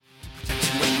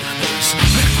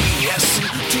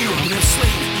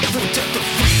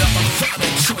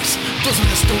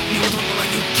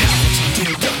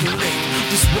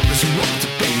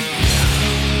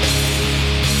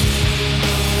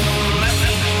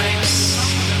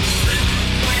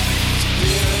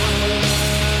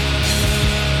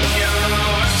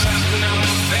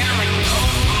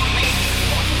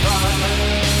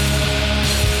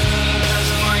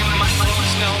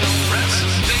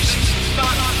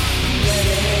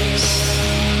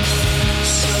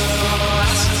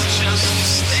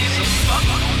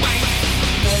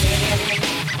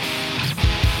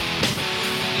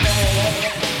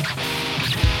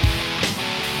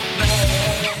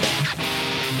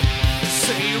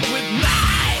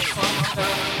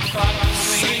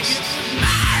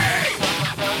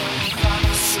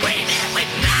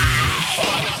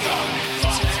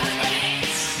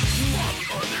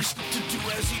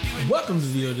Welcome to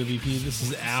the OWP. This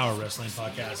is our wrestling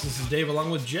podcast. This is Dave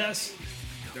along with Jess.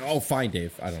 Oh, fine,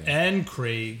 Dave. I don't know. And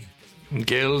Craig.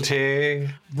 Guilty.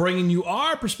 Bringing you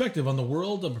our perspective on the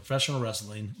world of professional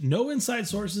wrestling. No inside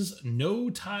sources, no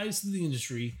ties to the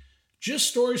industry, just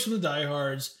stories from the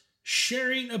diehards,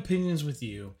 sharing opinions with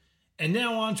you. And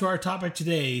now on to our topic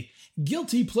today,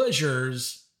 guilty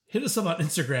pleasures. Hit us up on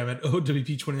Instagram at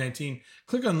OWP2019.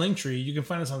 Click on Linktree. You can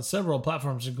find us on several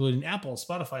platforms, including Apple,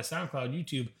 Spotify, SoundCloud,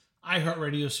 YouTube,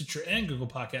 iHeartRadio, Stitcher, and Google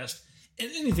Podcast. And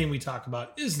anything we talk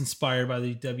about is inspired by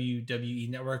the WWE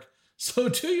Network. So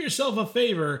do yourself a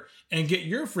favor and get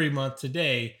your free month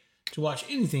today to watch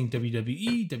anything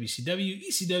WWE, WCW,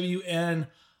 ECW, and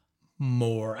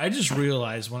more. I just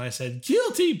realized when I said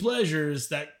guilty pleasures,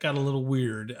 that got a little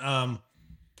weird.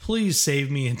 Please save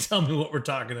me and tell me what we're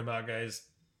talking about, guys.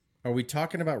 Are we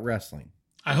talking about wrestling?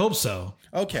 I hope so.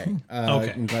 Okay.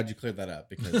 Okay. I'm glad you cleared that up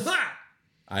because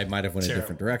I might have went a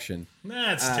different direction.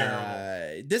 That's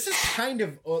terrible. This is kind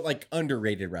of like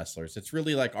underrated wrestlers. It's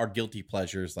really like our guilty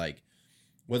pleasures, like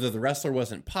whether the wrestler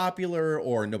wasn't popular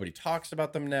or nobody talks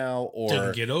about them now or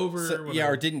didn't get over.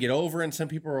 or didn't get over. And some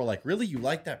people are like, really? You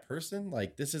like that person?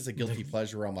 Like, this is a guilty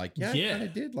pleasure. I'm like, yeah. I kind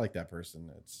of did like that person.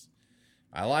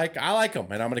 I like them.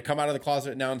 And I'm going to come out of the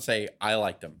closet now and say, I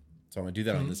liked them. So I'm going to do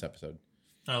that on this episode.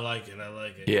 I like it.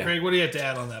 Yeah. Craig, what do you have to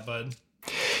add on that, bud?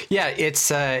 Yeah,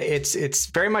 it's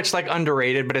very much like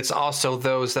underrated, but it's also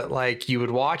those that like you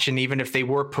would watch, and even if they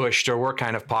were pushed or were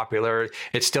kind of popular,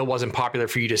 it still wasn't popular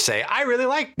for you to say, I really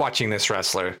like watching this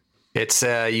wrestler. It's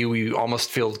you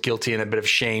almost feel guilty and a bit of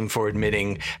shame for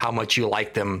admitting how much you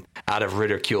like them out of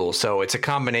ridicule. So it's a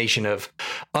combination of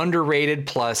underrated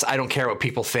plus I don't care what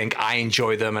people think. I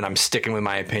enjoy them and I'm sticking with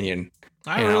my opinion.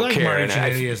 I really like Marty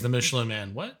Jannetty as the Michelin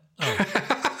Man. What?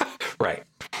 Oh. Right.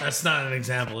 That's not an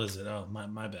example, is it? Oh,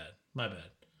 my bad.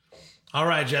 All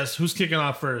right, Jess, who's kicking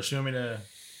off first? You want me to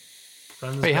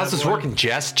run this? Hey, how's this working,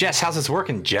 Jess? How's this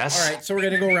working, Jess? All right, so we're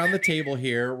going to go around the table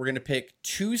here. We're going to pick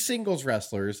 2 singles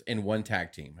wrestlers and 1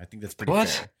 tag team. I think that's pretty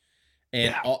fair.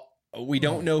 And we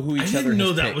don't know who each other is. I didn't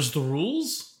know that was the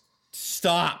rules.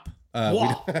 Stop.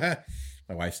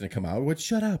 My wife's going to come out.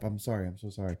 Shut up. I'm sorry. I'm so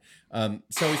sorry.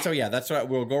 So yeah, that's right.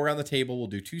 We'll go around the table. We'll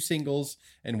do 2 singles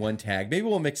and 1 tag. Maybe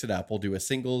we'll mix it up. We'll do a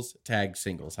singles, tag,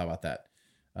 singles. How about that?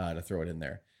 To throw it in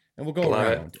there. And we'll go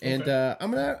around. Okay. And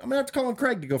I'm gonna have to call on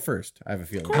Craig to go first. I have a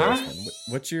feeling.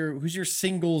 Who's your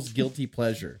singles guilty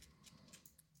pleasure?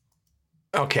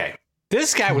 Okay.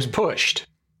 This guy was pushed.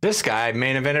 This guy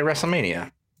main evented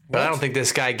WrestleMania. But I don't think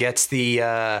this guy gets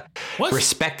the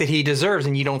respect that he deserves.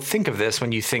 And you don't think of this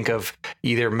when you think of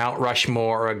either Mount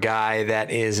Rushmore or a guy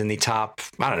that is in the top,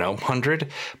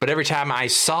 100. But every time I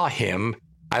saw him,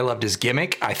 I loved his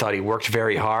gimmick. I thought he worked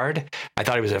very hard. I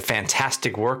thought he was a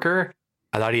fantastic worker.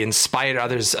 I thought he inspired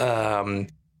others kind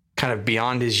of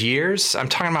beyond his years. I'm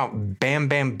talking about Bam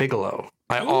Bam Bigelow.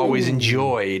 I always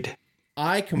enjoyed.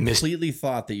 I completely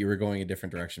thought that you were going a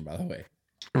different direction, by the way.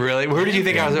 Really? Where did you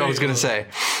think I was going to say?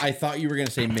 I thought you were going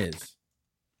to say Miz.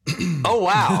 Oh,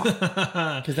 wow.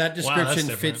 Because that description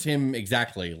fits him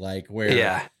exactly. Like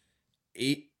where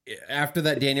after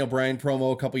that Daniel Bryan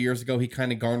promo a couple years ago, he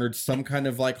kind of garnered some kind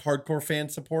of like hardcore fan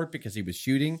support because he was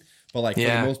shooting. But like for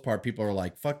the most part, people are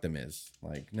like, fuck the Miz.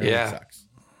 Like, no, it sucks.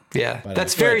 Yeah, but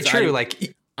that's very true.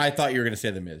 I thought you were going to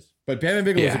say the Miz. But Bam Bam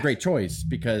Bigelow is a great choice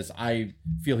because I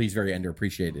feel he's very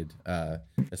underappreciated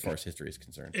as far as history is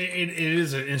concerned. It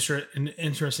is an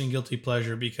interesting guilty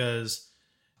pleasure because,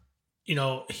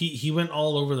 he went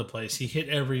all over the place. He hit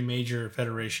every major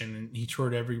federation and he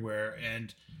toured everywhere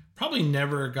and probably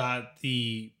never got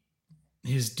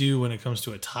his due when it comes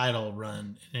to a title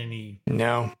run in any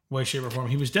way, shape, or form.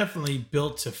 He was definitely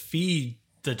built to feed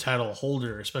the title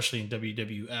holder, especially in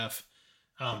WWF.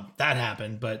 That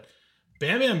happened, but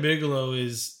Bam Bam Bigelow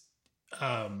is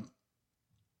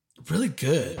really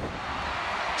good.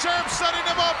 Germ setting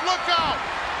him up. Look out.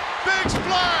 Big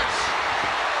splash.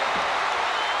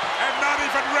 And not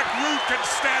even Rick Rude can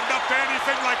stand up to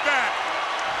anything like that.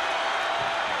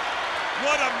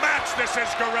 What a match this is,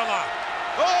 Gorilla.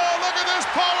 Oh, look at this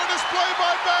power display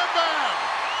by Bam Bam.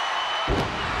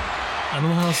 I don't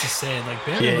know how else to say it. Like,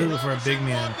 Bam Bam for a big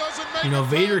man. You know,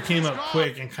 Vader came up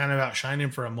quick and kind of outshined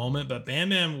him for a moment, but Bam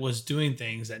Bam was doing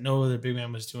things that no other big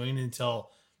man was doing until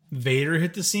Vader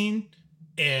hit the scene.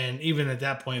 And even at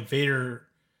that point, Vader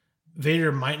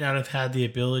might not have had the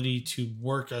ability to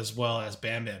work as well as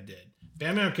Bam Bam did.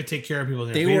 Bam Bam could take care of people.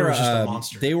 Vader was just a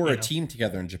monster. They were a team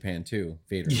together in Japan too.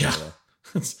 Vader. Yeah.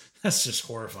 That's just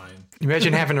horrifying.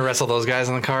 Imagine having to wrestle those guys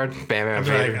on the card. Bam Bam.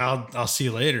 Vader. Like, I'll see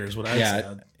you later is what I'd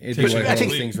say. It'd be one of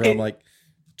those things where I'm like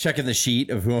checking the sheet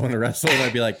of who I want to wrestle, and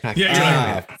I'd be like, fuck,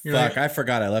 I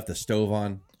forgot I left the stove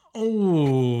on.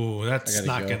 Oh, that's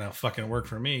not gonna fucking work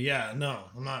for me. Yeah, no,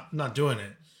 I'm not doing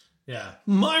it. Yeah,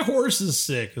 my horse is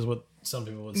sick, is what some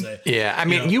people would say. Yeah, I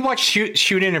mean, you watch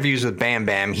shoot interviews with Bam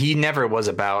Bam. He never was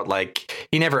about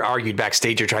he never argued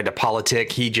backstage or tried to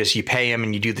politic. You pay him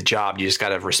and you do the job. You just got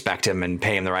to respect him and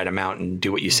pay him the right amount and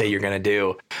do what you say you're going to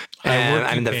do.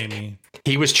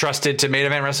 He was trusted to main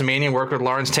event WrestleMania and work with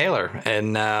Lawrence Taylor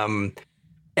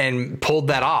and pulled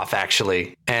that off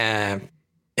actually and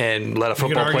let a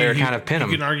football player kind of pin him.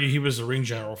 You can argue he was the ring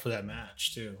general for that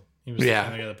match too. He was the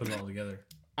kind of guy that put it all together.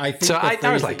 I think the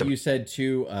phrase that you said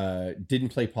too, didn't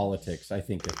play politics, I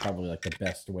think is probably like the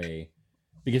best way,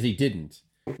 because he didn't.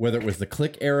 Whether it was the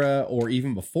Click era or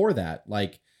even before that,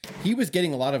 like he was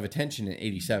getting a lot of attention in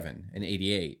 87 and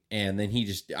 88. And then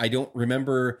I don't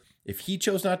remember if he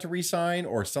chose not to resign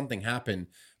or something happened,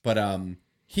 but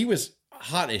he was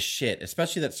hot as shit,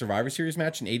 especially that Survivor Series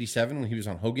match in 87 when he was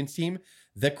on Hogan's team.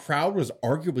 The crowd was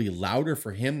arguably louder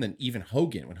for him than even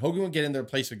Hogan. When Hogan would get in, their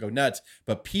place would go nuts,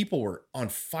 but people were on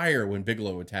fire when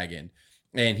Bigelow would tag in.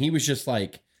 And he was just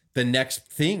like the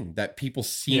next thing that people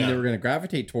seemed they were going to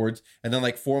gravitate towards. And then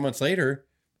like 4 months later,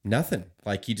 nothing.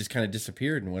 Like he just kind of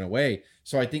disappeared and went away.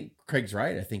 So I think Craig's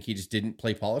right. I think he just didn't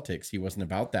play politics. He wasn't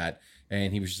about that.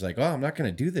 And he was just like, oh, I'm not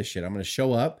going to do this shit. I'm going to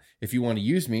show up. If you want to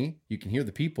use me, you can hear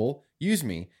the people. Use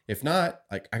me. If not,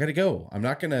 like, I got to go. I'm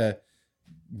not going to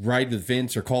ride with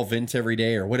Vince or call Vince every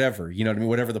day or whatever. You know what I mean?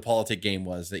 Whatever the politic game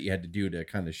was that you had to do to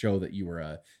kind of show that you were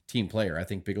a team player. I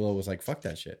think Bigelow was like, fuck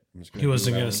that shit. He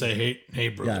wasn't going to say, hey,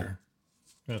 brother.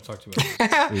 I'm going to talk to you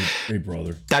about it. hey,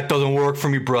 brother. That doesn't work for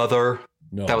me, brother.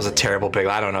 No, that was a terrible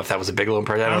Bigelow. I don't know if that was a Bigelow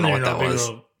impression. I don't know what that was.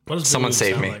 What does Someone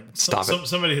save me. Like? Stop it.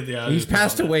 Somebody hit the audio. He's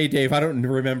passed away, Dave. I don't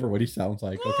remember what he sounds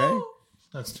like. Okay.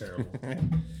 That's terrible.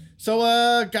 So,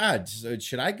 God,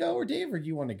 should I go or Dave, or do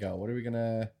you want to go? What are we going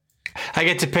to... I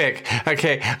get to pick.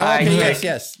 Okay.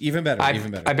 Yes. Even better.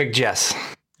 I pick Jess.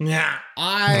 Yeah.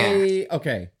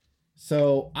 Okay.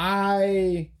 So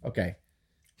okay.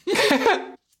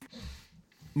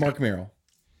 Mark Merrill.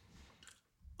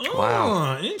 Oh,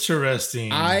 wow. Interesting.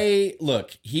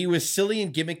 Look, he was silly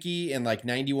and gimmicky in like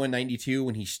 91, 92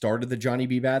 when he started the Johnny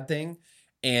B. Bad thing.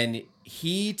 And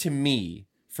he, to me,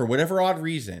 for whatever odd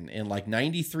reason, in like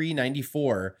 93,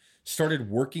 94, started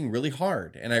working really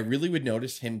hard. And I really would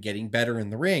notice him getting better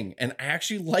in the ring. And I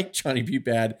actually liked Johnny B.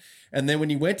 Bad. And then when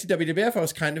he went to WWF, I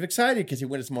was kind of excited because he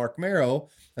went as Mark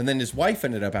Merrill. And then his wife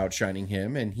ended up outshining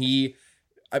him. And he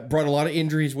brought a lot of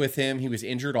injuries with him. He was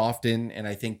injured often. And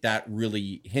I think that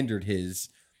really hindered his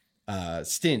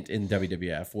stint in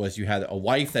WWF, was you had a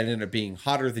wife that ended up being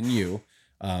hotter than you.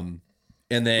 And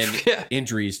then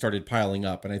injuries started piling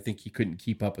up. And I think he couldn't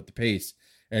keep up with the pace.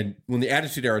 And when the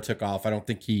Attitude Era took off, I don't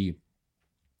think he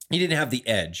didn't have the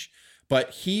edge, but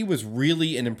he was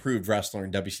really an improved wrestler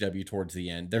in WCW towards the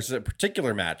end. There's a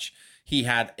particular match he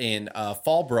had in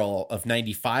Fall Brawl of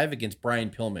 95 against Brian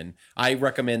Pillman. I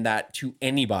recommend that to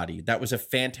anybody. That was a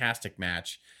fantastic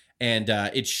match. And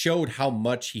it showed how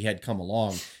much he had come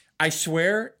along. I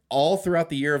swear, all throughout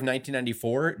the year of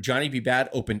 1994, Johnny B. Bad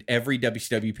opened every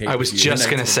WCW pay-per-view. I was just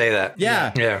going to say that.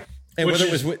 Yeah. And whether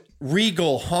it was with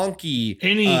Regal, Honky,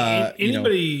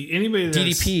 anybody that's,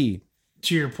 DDP.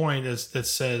 To your point, that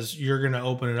says you're going to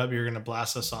open it up, you're going to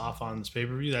blast us off on this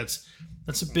pay-per-view. That's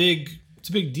a big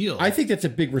deal. I think that's a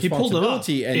big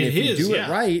responsibility. And if you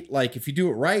do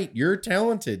it right, you're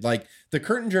talented. Like the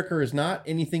curtain jerker is not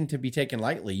anything to be taken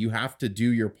lightly. You have to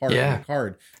do your part on the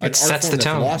card. It sets the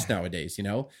tone. Lost nowadays,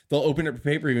 they'll open up a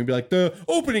pay-per-view and be like, the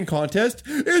opening contest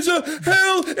is a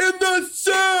Hell in the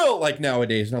Cell. Like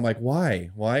nowadays, and I'm like, why?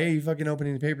 Why are you fucking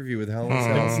opening the pay-per-view with Hell in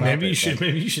the Cell? Maybe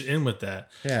you should end with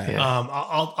that. Yeah.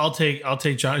 I'll take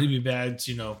Johnny B. Bad's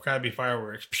Krabby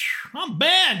Fireworks. I'm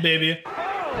bad, baby.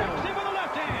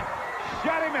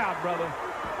 Shut him out, brother.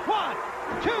 1,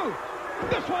 2.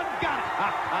 This one got it.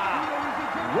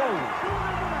 Whoa.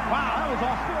 Wow, that was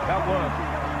awesome. That was.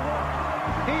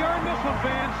 He earned this one,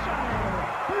 fans.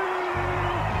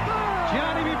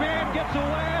 Johnny B. Bad gets a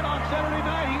win on Saturday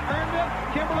night. He earned it.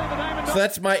 Kimberly the Diamond. So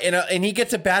that's my and he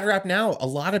gets a bad rap now. A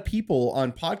lot of people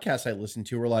on podcasts I listen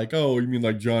to are like, "Oh, you mean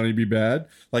like Johnny B. Bad?"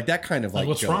 Like that kind of like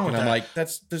what's joke. wrong with and I'm that? like,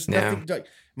 there's nothing. Like,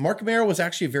 Mark Romero was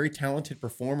actually a very talented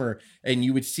performer, and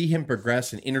you would see him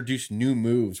progress and introduce new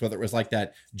moves, whether it was like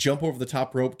that jump over the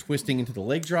top rope, twisting into the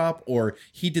leg drop, or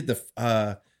he did the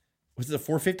was it the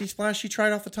 450 splash he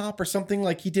tried off the top or something?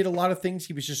 Like he did a lot of things.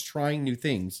 He was just trying new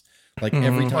things. Like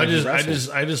every time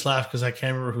I just laughed because I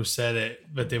can't remember who said it,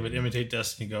 but they would imitate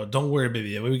Dusty and go, "Don't worry,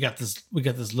 baby, we got this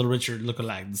Little Richard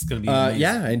lookalike. This is gonna be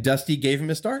yeah." And Dusty gave him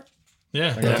a start.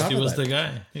 Yeah, Dusty was the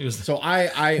guy. He was. So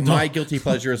my guilty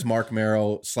pleasure is Mark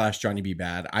Romero / Johnny B.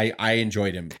 Bad. I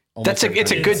enjoyed him. It's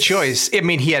a good choice. I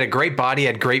mean, he had a great body,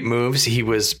 had great moves. He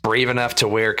was brave enough to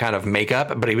wear kind of makeup,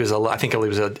 but I think he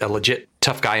was a legit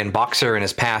tough guy in boxer in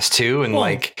his past too, and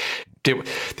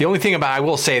the only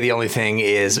thing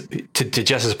is to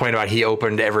Jess's point about he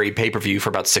opened every pay-per-view for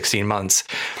about 16 months.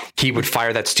 He would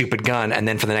fire that stupid gun, and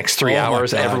then for the next 3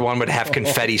 hours, everyone would have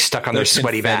confetti stuck on their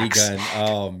sweaty backs. Gun.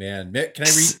 Oh man,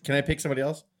 can I pick somebody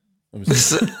else?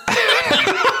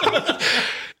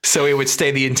 So it would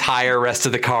stay the entire rest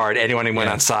of the card. Anyone who went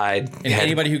outside, and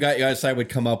anybody who got you outside would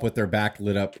come up with their back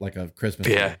lit up like a Christmas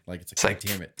tree. Like it's like,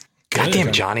 damn it.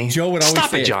 Goddamn Johnny. Joe would always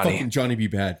Stop say, it, Johnny. Fucking Johnny B.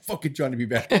 Bad. Fucking Johnny B.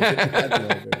 Bad.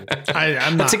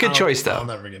 That's a good choice, though. I'll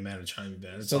never get mad at Johnny B.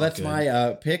 Bad. So that's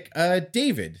my pick.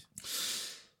 David.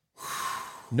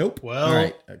 Nope. Well, all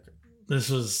right. This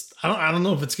was. I don't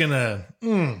know if it's gonna.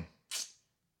 I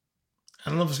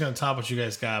don't know if it's gonna top what you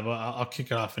guys got, but I'll kick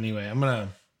it off anyway. I'm gonna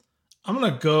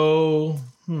go.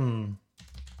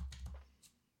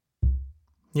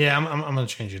 Yeah, I'm gonna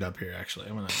change it up here. Actually,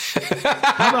 I'm gonna.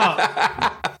 How about?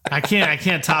 I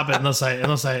can't top it unless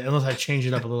I change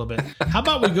it up a little bit. How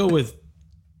about we go with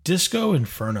Disco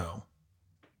Inferno?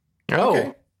 Oh,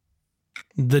 okay.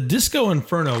 The Disco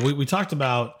Inferno. We talked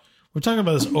about. We're talking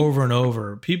about this over and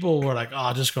over. People were like,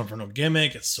 "Oh, Disco Inferno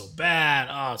gimmick. It's so bad.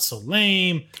 Oh, it's so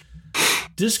lame."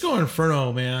 Disco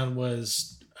Inferno, man,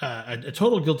 was a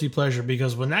total guilty pleasure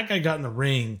because when that guy got in the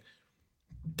ring.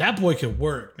 That boy could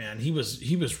work, man. He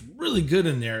was really good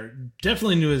in there.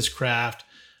 Definitely knew his craft.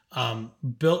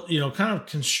 Built, kind of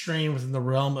constrained within the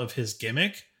realm of his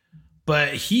gimmick,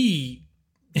 but he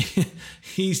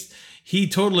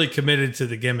totally committed to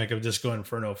the gimmick of Disco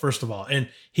Inferno. First of all, and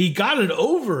he got it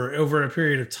over a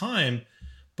period of time.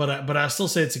 But I still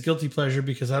say it's a guilty pleasure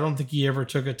because I don't think he ever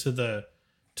took it to the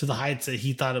heights that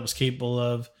he thought it was capable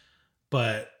of.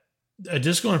 But a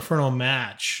Disco Inferno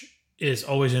match is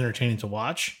always entertaining to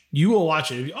watch. You will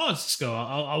watch it. Oh, it's Disco.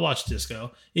 I'll watch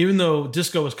Disco. Even though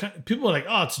Disco was people are like,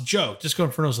 oh, it's a joke. Disco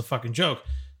Inferno is a fucking joke.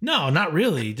 No, not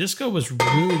really. Disco was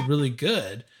really, really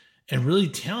good and really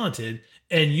talented.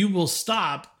 And you will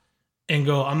stop and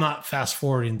go, I'm not fast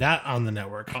forwarding that on the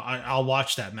network. I'll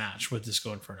watch that match with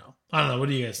Disco Inferno. I don't know. What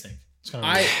do you guys think? It's kind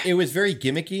of it was very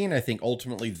gimmicky, and I think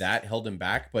ultimately that held him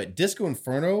back. But Disco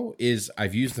Inferno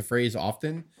I've used the phrase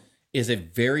often, is a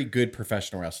very good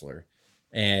professional wrestler.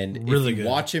 And really if you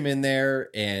watch him in there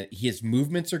and his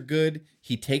movements are good,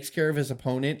 he takes care of his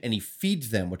opponent and he feeds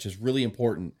them, which is really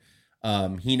important.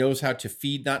 He knows how to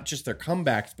feed not just their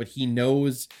comebacks, but he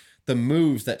knows the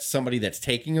moves that somebody that's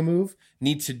taking a move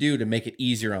needs to do to make it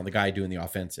easier on the guy doing the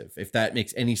offensive, if that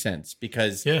makes any sense,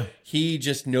 because he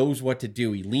just knows what to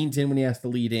do. He leans in when he has to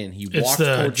lead in. He walks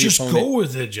towards just the opponent. go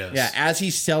with it, Jess. Yeah, as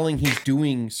he's selling, he's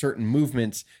doing certain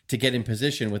movements to get in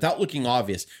position without looking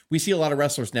obvious. We see a lot of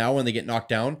wrestlers now when they get knocked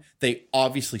down, they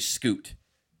obviously scoot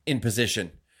in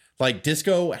position. Like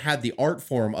Disco had the art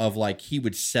form of like he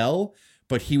would sell,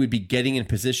 but he would be getting in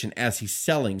position as he's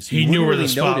selling. So he knew where the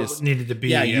spot needed to be.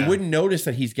 Yeah, you wouldn't notice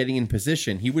that he's getting in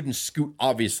position. He wouldn't scoot,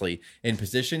 obviously, in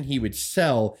position. He would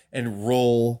sell and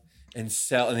roll and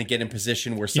sell and then get in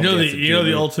position where somebody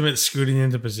the ultimate scooting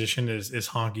into position is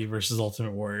Honky versus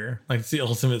Ultimate Warrior. Like it's the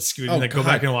ultimate scooting. Go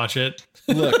back and watch it.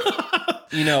 Look,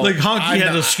 like Honky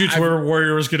had to scoot to where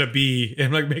Warrior was going to be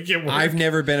and like make it work. I've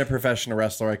never been a professional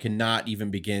wrestler. I cannot even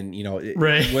begin.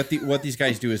 Right. What these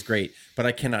guys do is great, but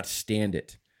I cannot stand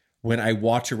it when I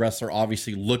watch a wrestler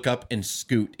obviously look up and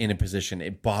scoot in a position.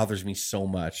 It bothers me so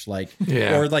much.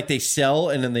 Or like they sell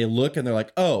and then they look and they're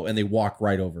like, oh, and they walk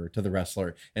right over to the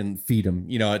wrestler and feed him.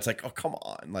 It's like, oh, come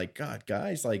on. Like, God,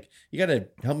 guys, like you got to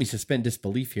help me suspend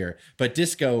disbelief here. But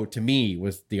Disco to me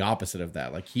was the opposite of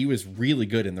that. Like he was really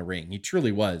good in the ring. He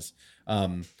truly was.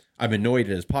 I'm annoyed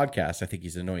at his podcast. I think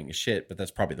he's annoying as shit, but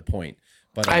that's probably the point.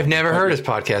 But I've never heard his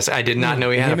podcast. I did not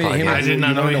know he had a podcast. I did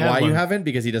not know he had why one. you haven't,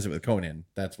 because he does it with Conan.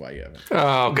 That's why you haven't.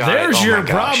 Oh god, There's oh your my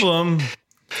gosh. problem.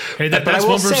 Hey, But that's I will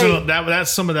one person. say-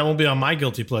 That's someone that won't be on my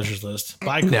guilty pleasures list.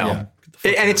 Bye, No. Conan.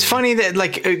 And it's funny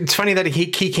that he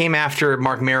came after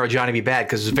Mark Marrow, Johnny B. Bad,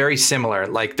 because it's very similar.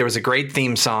 Like, there was a great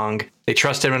theme song. They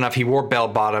trusted him enough. He wore bell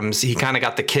bottoms. He kind of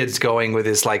got the kids going with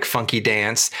his like funky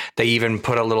dance. They even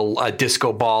put a little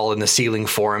disco ball in the ceiling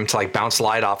for him to like bounce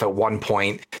light off at one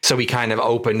point. So he kind of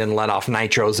opened and let off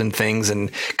nitros and things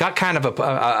and got kind of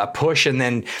a push. And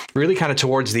then really kind of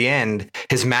towards the end,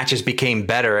 his matches became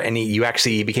better, and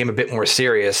he became a bit more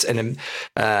serious and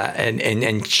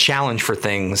challenge for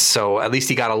things. So at least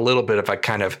he got a little bit of a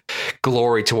kind of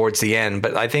glory towards the end.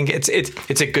 But I think it's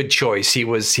a good choice. He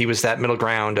was that middle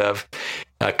ground of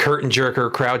curtain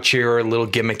jerker, crowd cheerer, a little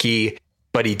gimmicky,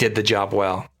 but he did the job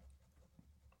well.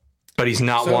 But he's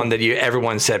not one that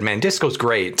everyone said, man, Disco's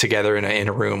great together in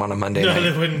a room on a Monday night.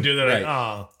 No, they wouldn't do that. Right. Like,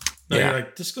 oh, no, Yeah. you're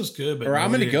like, Disco's good, but Or I'm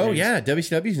going to go. agrees. Yeah,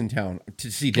 WCW's in town to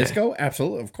see Disco.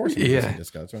 Absolutely, of course. He's Yeah. see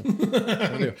Disco. That's what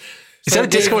I do. Is So, that a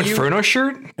Disco Dave, Inferno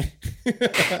shirt?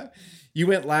 You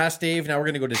went last, Dave. Now we're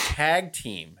going to go to tag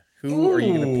team. Who are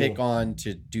you going to pick on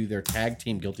to do their tag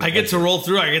team guilty? I get to pleasure? roll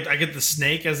through. I get the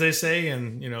snake, as they say,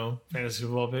 and fantasy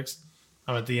football picks.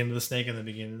 I'm at the end of the snake and the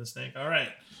beginning of the snake. All right,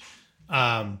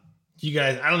 you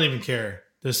guys. I don't even care.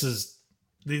 These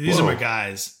are my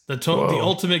guys. The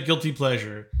ultimate guilty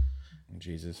pleasure.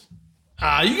 Jesus.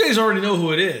 You guys already know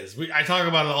who it is. I talk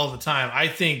about it all the time. I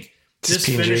think this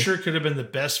PNG. finisher could have been the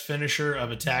best finisher of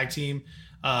a tag team.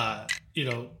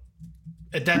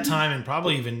 At that time and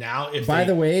probably even now. By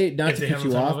the way, not if to they cut have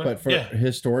you the time off, of it. but for Yeah.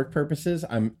 historic purposes,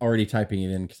 I'm already typing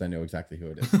it in because I know exactly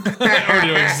who it is. I already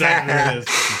know exactly what it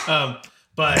is.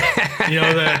 But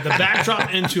the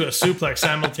backdrop into a suplex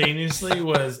simultaneously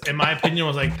was, in my opinion,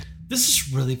 was like, this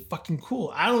is really fucking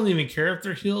cool. I don't even care if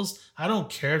they're heels. I don't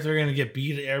care if they're gonna get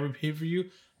beat at every pay-per-view.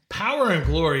 Power and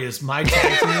Glory is my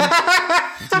tag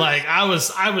team. Like I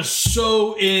was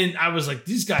so in. I was like,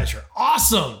 these guys are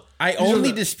awesome. I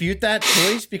only dispute that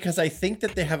choice because I think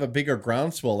that they have a bigger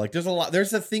groundswell. Like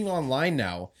there's a thing online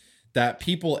now that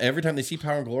people, every time they see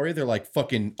Power and Glory, they're like,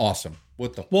 fucking awesome.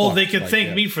 What the Well, fuck? they could Like, thank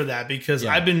yeah. me for that because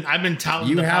Yeah. I've been touting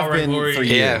You the have Power and been Glory for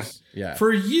years. Yeah.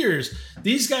 for years.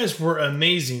 These guys were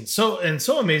amazing. So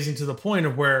amazing to the point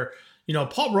of where,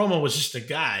 Paul Roma was just a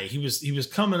guy. He was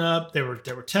coming up. They were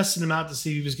testing him out to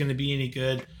see if he was going to be any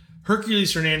good.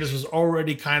 Hercules Hernandez was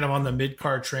already kind of on the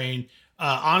mid-card train.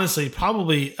 Honestly,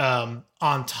 probably on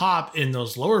top in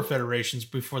those lower federations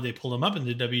before they pulled him up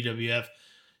into WWF.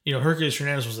 Hercules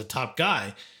Hernandez was the top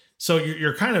guy. So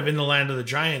you're kind of in the land of the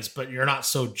giants, but you're not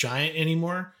so giant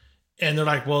anymore. And they're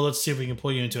like, well, let's see if we can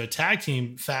pull you into a tag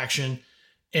team faction.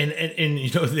 And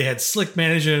they had Slick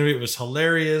management. It was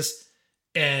hilarious.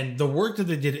 And the work that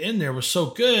they did in there was so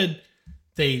good.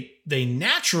 They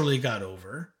naturally got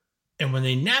over. And when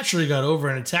they naturally got over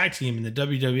in a tag team in the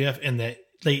WWF in the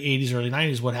late 80s, early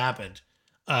 90s, what happened?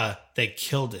 They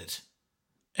killed it.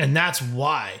 And that's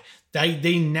why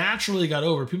they naturally got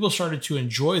over. People started to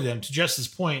enjoy them. To Jess's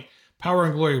point, Power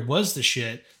and Glory was the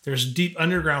shit. There's deep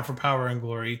underground for Power and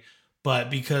Glory, but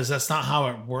because that's not how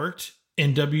it worked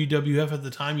in WWF at the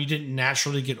time, you didn't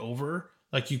naturally get over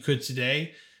like you could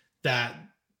today, that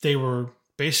they were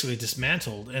basically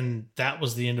dismantled. And that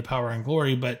was the end of Power and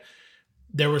Glory. But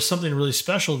there was something really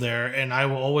special there. And I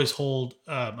will always hold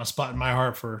a spot in my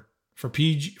heart for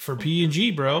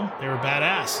P&G, bro. They were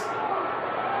badass.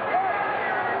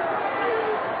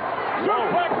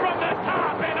 Suplex from the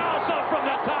top and also from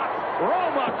the top.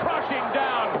 Roma crushing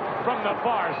down from the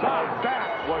far side.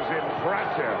 That was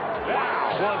impressive.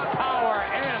 That was Power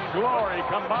and Glory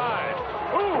combined.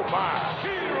 Ooh, my.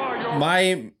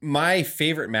 My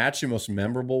favorite match and most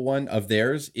memorable one of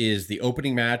theirs is the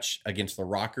opening match against the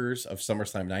Rockers of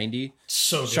SummerSlam 90.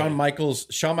 So good. Shawn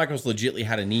Michaels legitimately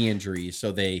had a knee injury,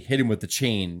 so they hit him with the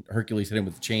chain. Hercules hit him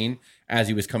with the chain as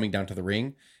he was coming down to the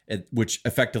ring, which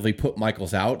effectively put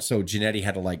Michaels out. So Jannetty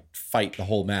had to fight the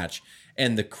whole match.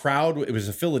 And the crowd, it was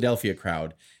a Philadelphia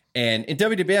crowd. And in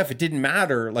WWF, it didn't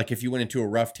matter. Like if you went into a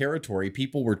rough territory,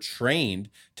 people were trained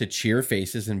to cheer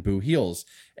faces and boo heels.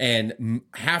 And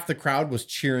half the crowd was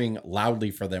cheering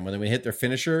loudly for them when they would hit their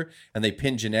finisher and they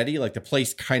pinned Jannetty. The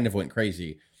place kind of went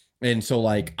crazy. And so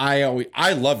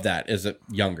I loved that as a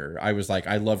younger. I was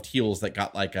I loved heels that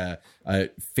got a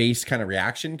face kind of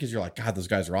reaction because you're like, God, those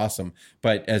guys are awesome.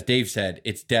 But as Dave said,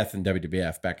 it's death in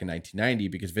WWF back in 1990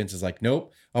 because Vince is like,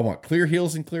 nope, I want clear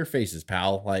heels and clear faces,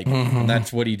 pal. And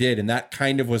that's what he did. And that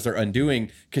kind of was their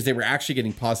undoing because they were actually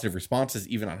getting positive responses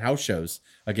even on house shows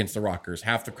against the Rockers.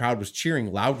 Half the crowd was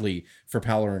cheering loudly for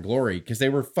Power and Glory because they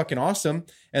were fucking awesome.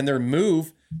 And their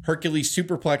move, Hercules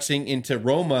superplexing into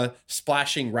Roma,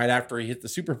 splashing right after he hit the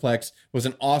superplex, was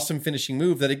an awesome finishing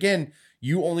move that, again,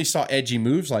 you only saw edgy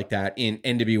moves like that in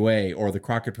NWA or the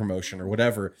Crockett promotion or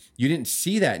whatever. You didn't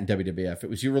see that in WWF. It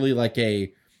was really like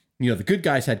the good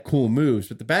guys had cool moves,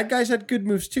 but the bad guys had good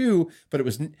moves too. But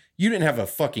you didn't have a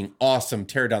fucking awesome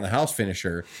tear down the house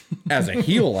finisher as a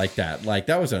heel like that. Like,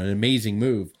 that was an amazing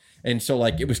move. And so,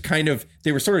 like, it was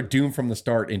they were sort of doomed from the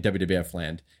start in WWF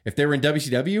land. If they were in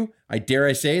WCW,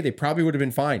 I say they probably would have been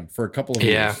fine for a couple of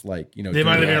years. Like, they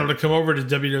might have been able to come over to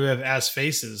WWF as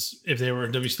faces if they were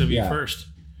in WCW first.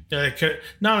 Yeah, they could,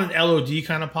 not an LOD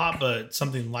kind of pop, but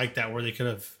something like that where they could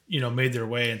have, made their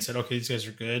way and said, okay, these guys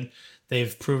are good.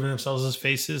 They've proven themselves as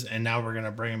faces, and now we're going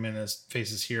to bring them in as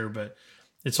faces here. But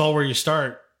it's all where you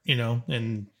start,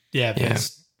 and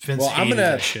Vince well, I'm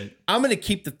gonna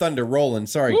keep the thunder rolling.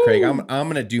 Sorry, Woo! Craig. I'm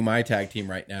gonna do my tag team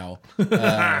right now.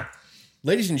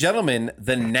 Ladies and gentlemen,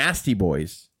 the Nasty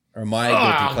Boys are my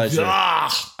guilty pleasure.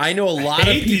 I know a lot of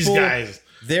people. These guys.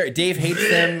 Dave hates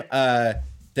them.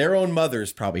 Their own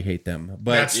mothers probably hate them.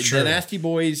 But that's true. The Nasty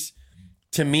Boys,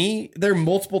 to me, they're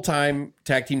multiple time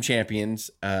tag team champions.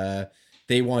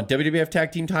 They won WWF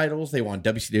tag team titles. They won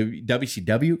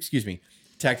WCW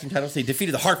tag team titles. They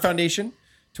defeated the Hart Foundation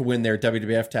to win their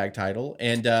WWF tag title.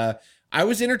 And I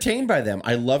was entertained by them.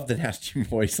 I love the Nasty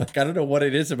Boys. Like, I don't know what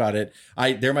it is about it.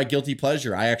 They're my guilty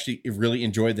pleasure. I actually really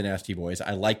enjoyed the Nasty Boys.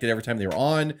 I liked it every time they were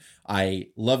on. I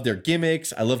love their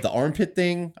gimmicks. I love the armpit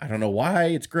thing. I don't know why.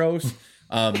 It's gross.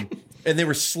 And they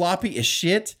were sloppy as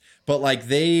shit, but like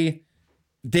they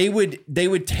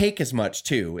would take as much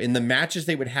too. In the matches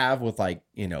they would have with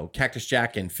Cactus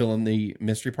Jack and Phil and the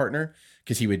mystery partner,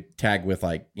 because he would tag with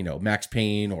Max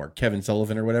Payne or Kevin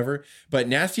Sullivan or whatever. But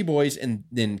Nasty Boys and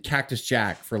then Cactus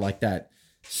Jack for that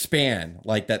span,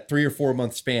 that 3 or 4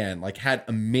 month span, had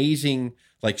amazing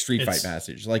street fight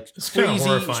matches, crazy street oh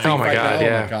my fight. God,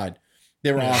 Oh my God.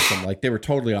 They were awesome. They were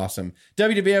totally awesome.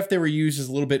 WWF, they were used as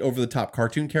a little bit over the top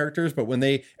cartoon characters, but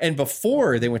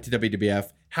before they went to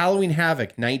WWF, Halloween Havoc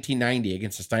 1990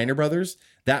 against the Steiner Brothers,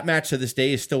 that match to this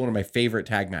day is still one of my favorite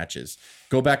tag matches.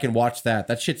 Go back and watch that.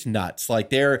 That shit's nuts. But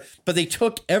they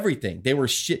took everything. They were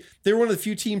one of the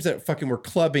few teams that fucking were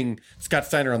clubbing Scott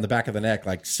Steiner on the back of the neck.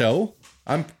 So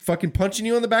I'm fucking punching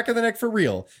you on the back of the neck for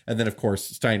real. And then, of course,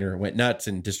 Steiner went nuts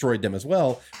and destroyed them as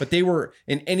well. But they were,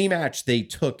 in any match, they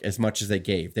took as much as they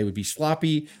gave. They would be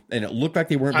sloppy, and it looked like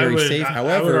they weren't very safe.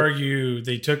 However, I would argue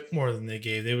they took more than they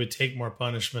gave. They would take more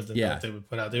punishment than what they would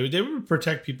put out. They would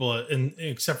protect people,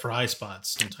 except for high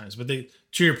spots sometimes. But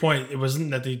to your point, it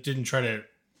wasn't that they didn't try to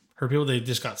hurt people. They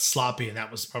just got sloppy, and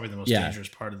that was probably the most dangerous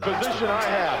part of the position I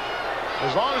have.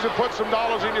 As long as it puts some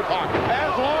dollars in your pocket.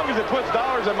 As long as it puts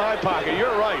dollars in my pocket,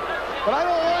 you're right. But I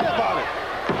don't lie about it.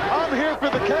 I'm here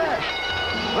for the cash.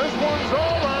 This one's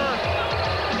over.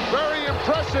 Very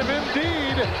impressive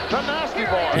indeed, the Nasty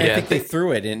Boys. I think they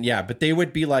threw it in, but they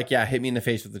would be hit me in the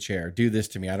face with the chair. Do this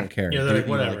to me. I don't care. Yeah,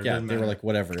 whatever. They were like,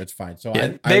 whatever, it's fine. So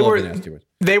I love the Nasty Boys.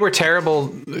 They were terrible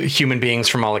human beings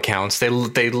from all accounts. They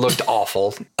looked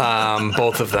awful,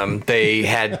 both of them. They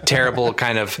had terrible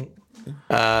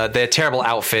they had terrible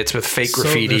outfits with fake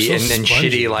graffiti and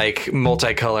shitty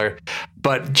multicolor.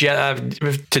 But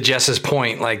to Jess's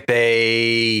point,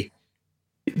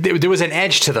 there was an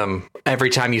edge to them every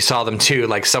time you saw them too.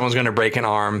 Someone's going to break an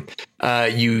arm.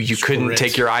 You couldn't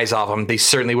take your eyes off them. They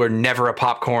certainly were never a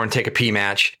popcorn take a pee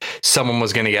match. Someone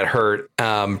was going to get hurt,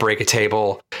 break a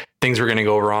table. Things were going to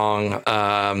go wrong.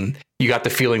 You got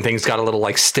the feeling things got a little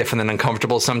stiff and then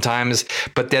uncomfortable sometimes.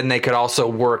 But then they could also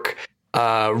work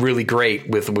really great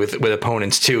with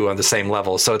opponents too on the same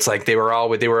level. So it's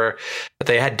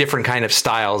they had different kind of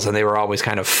styles, and they were always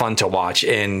kind of fun to watch.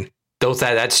 And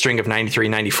that string of 93,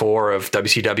 94 of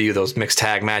WCW, those mixed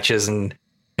tag matches and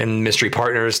mystery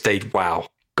partners,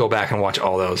 go back and watch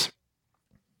all those.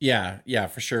 Yeah,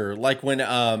 for sure. When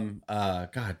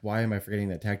God, why am I forgetting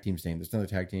that tag team's name? There's another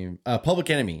tag team, Public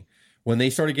Enemy. When they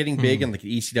started getting big in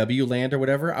ECW land or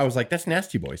whatever, I was like, that's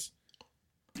Nasty Boys.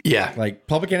 Yeah,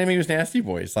 Public Enemy was Nasty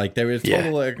Boys. There was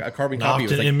a carbon copy.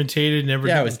 It was imitated, never.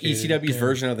 Yeah, it was ECW's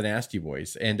version of the Nasty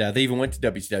Boys, and they even went to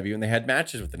WCW and they had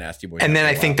matches with the Nasty Boys. And then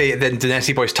I think the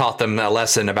Nasty Boys taught them a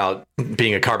lesson about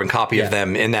being a carbon copy of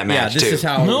them in that match. Yeah, this is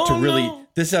how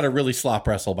This is how to really slop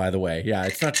wrestle, by the way. Yeah,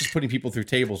 it's not just putting people through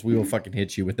tables. We will fucking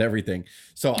hit you with everything.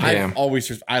 So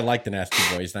I like the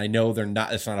Nasty Boys, and I know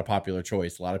it's not a popular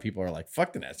choice. A lot of people are like,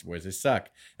 fuck the Nasty Boys, they suck.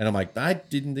 And I'm like, I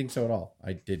didn't think so at all.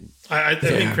 I didn't. I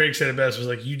think Craig said it best,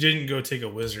 was you didn't go take a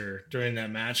whizzer during that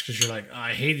match because you're like,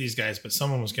 I hate these guys, but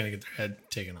someone was going to get their head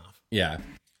taken off. Yeah.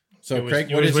 So was,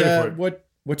 Craig,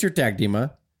 what's your tag team?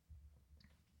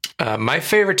 My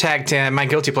favorite tag team, my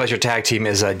guilty pleasure tag team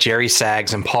is Jerry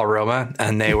Sags and Paul Roma,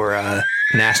 and they were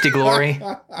Nasty Glory.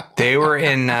 They were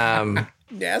in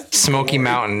Smoky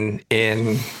Mountain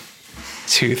in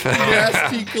 2000.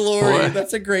 Nasty Glory.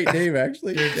 That's a great name,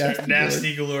 actually.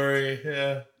 Nasty Glory.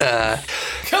 Yeah.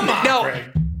 Come on, No, Greg.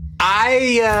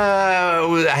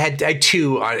 I had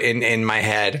two in my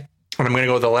head, and I'm going to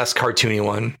go with the less cartoony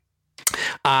one.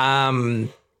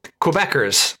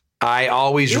 Quebecers. I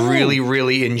always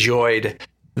really enjoyed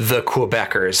the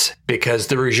Quebecers because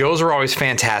the Rougeaus were always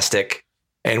fantastic,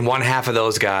 and one half of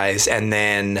those guys, and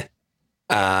then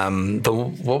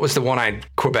what was the one-eyed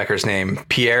Quebecer's name?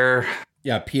 Pierre.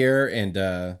 Yeah, Pierre and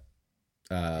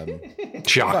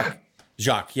Jacques.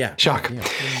 Jacques. Yeah, Jacques. Yeah.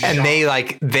 And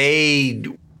they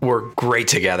were great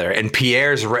together, and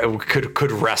Pierre's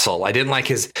could wrestle. I didn't like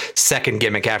his second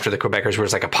gimmick after the Quebecers, where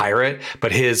it's like a pirate,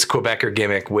 but his Quebecer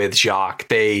gimmick with Jacques,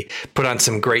 they put on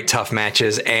some great tough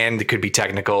matches and could be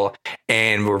technical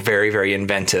and were very, very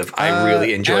inventive. I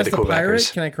really enjoyed the Quebecers. Pirate,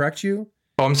 can I correct you?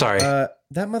 Oh, I'm sorry. That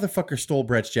motherfucker stole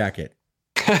Brett's jacket.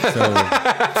 So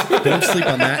don't sleep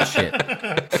on that shit.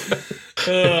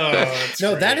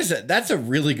 No, great. that's a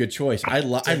really good choice. I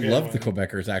love the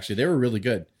Quebecers, actually. They were really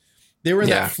good. They were in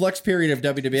that flux period of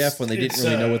WWF when they didn't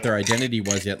really know what their identity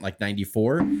was yet, like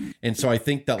 94. And so I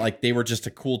think that like they were just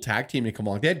a cool tag team to come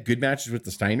along. They had good matches with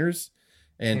the Steiners.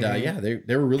 And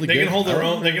they were really good. They can hold their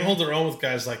own. They can hold their own with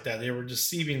guys like that. They were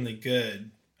deceivingly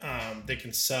good. They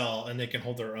can sell and they can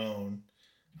hold their own.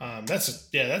 That's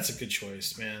a good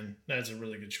choice, man. That's a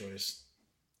really good choice.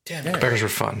 Damn it. Quebecers were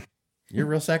fun. You're a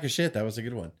real sack of shit. That was a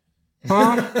good one.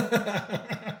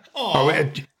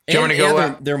 Do you want to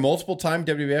go? They're multiple time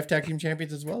WWF tag team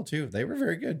champions as well, too. They were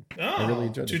very good. I really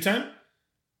enjoyed it. 2-time?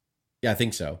 Yeah, I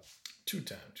think so.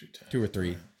 2-time. 2 or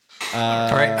 3. All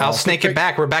right, I'll snake it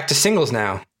back. We're back to singles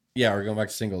now. Yeah, we're going back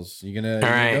to singles. You gonna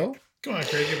go? Go on,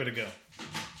 Craig. Give it a go.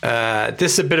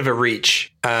 This is a bit of a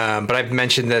reach, but I've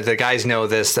mentioned that the guys know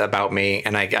this about me,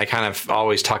 and I kind of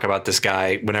always talk about this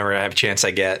guy whenever I have a chance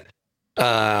I get.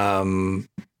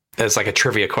 As like a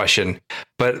trivia question,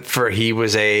 but he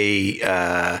was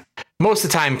a most of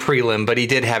the time prelim, but he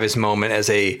did have his moment as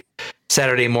a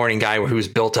Saturday morning guy who was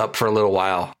built up for a little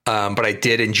while. But I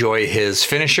did enjoy his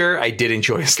finisher. I did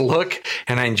enjoy his look,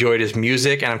 and I enjoyed his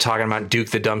music. And I'm talking about Duke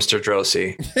the Dumpster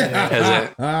Droese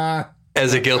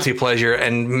as a guilty pleasure.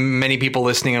 And many people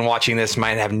listening and watching this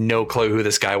might have no clue who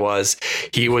this guy was.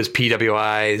 He was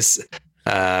PWI's.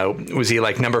 Was he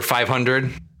like number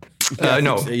 500?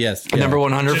 No. Yes. Yeah. Number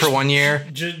 100 for 1 year.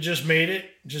 Just made it.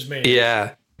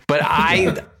 Yeah. But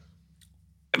I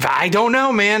don't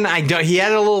know, man. He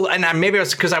had a little, and maybe it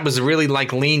was because I was really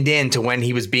like leaned into when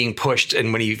he was being pushed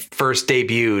and when he first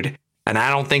debuted. And I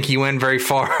don't think he went very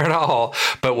far at all.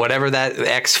 But whatever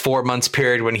that 4 months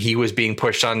period when he was being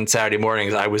pushed on Saturday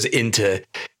mornings, I was into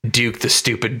Duke the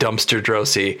stupid dumpster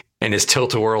Droese and his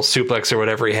tilt-a-whirl suplex or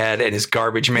whatever he had and his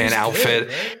garbage man outfit.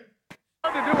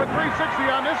 Hard to do a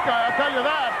 360 on this guy, I'll tell you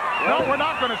that. No, we're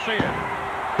not going to see it.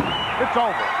 It's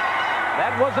over.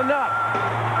 That was enough.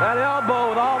 That elbow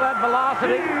with all that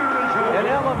velocity and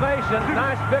elevation.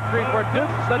 Nice victory for Duke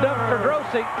the Dumpster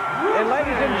Droese. And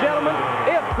ladies and gentlemen,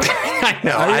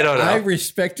 I don't know. I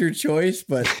respect your choice,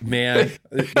 but man,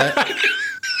 that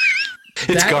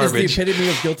garbage. is the epitome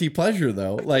of guilty pleasure,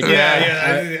 though. Like,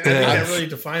 I think that really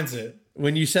defines it.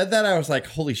 When you said that, I was like,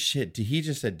 "Holy shit! Did he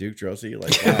just said Duke Droese?"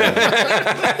 Like, wow.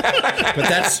 But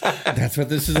that's what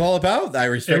this is all about. I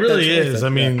respect. It really that choice. is. I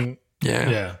mean,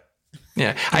 yeah.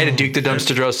 I had a Duke the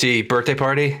Dumpster Droese birthday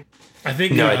party. I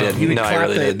think I didn't. You would I clap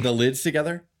really did. the lids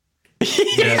together.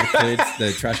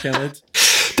 The trash can lids.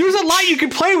 There's a lot you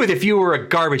could play with if you were a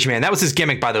garbage man. That was his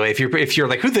gimmick, by the way. If you're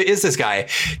like, is this guy?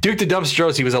 Duke the Dumpster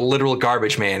Droese was a literal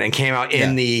garbage man and came out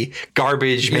in the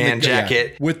garbage man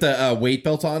jacket with the weight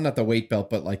belt on, not the weight belt,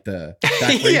 but like the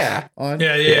back brace on.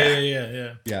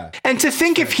 Yeah. And to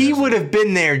think if he would have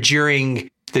been there during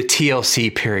the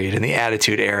TLC period in the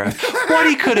Attitude Era, what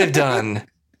he could have done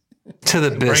to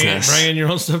the business. Bringing your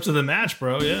own stuff to the match,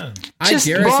 bro. Yeah. Just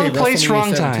I dare wrong say place, wrong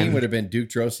WrestleMania 17 time. would have been Duke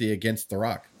Droese against The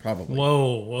Rock, probably.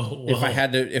 Whoa. If I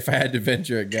had to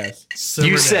venture a guess.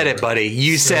 You said it, buddy.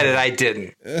 You said it. I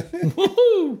didn't.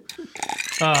 Woohoo!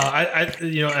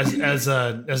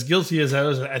 As guilty as I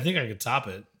was, I think I could top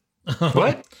it.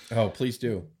 What? Oh, please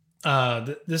do.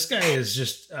 This guy is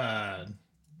just,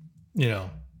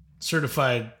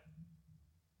 certified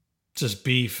just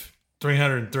beef,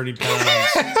 330 pounds.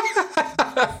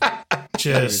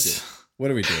 Just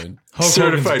what are we doing? Hulk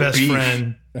Hogan's best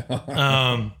friend.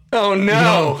 Oh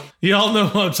no! You all know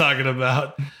what I'm talking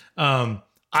about.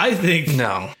 I think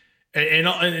no. And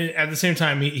at the same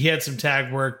time, he had some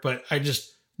tag work, but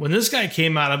when this guy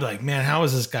came out, I'm like, man, how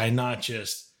is this guy not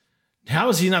just? How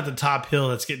is he not the top hill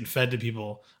that's getting fed to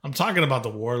people? I'm talking about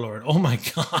the Warlord. Oh my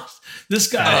God. This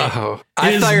guy.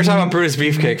 I thought you were talking about Brutus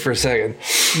Beefcake for a second.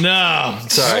 No.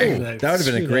 Sorry. That would have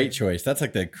been a great choice. That's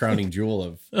like the crowning jewel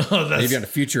of maybe on a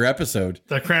future episode.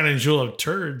 The crowning jewel of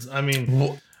turds. I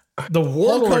mean, the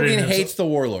Warlord. Hulk Hogan hates the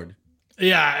Warlord.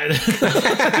 Yeah.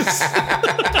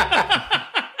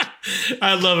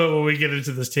 I love it when we get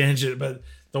into this tangent, but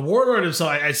the Warlord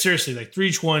himself, I seriously, like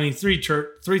 320,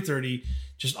 330,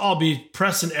 just all be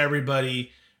pressing everybody.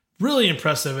 Really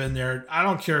impressive in there. I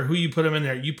don't care who you put him in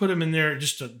there. You put him in there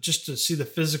just to see the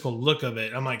physical look of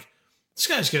it. I'm like, this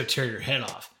guy's going to tear your head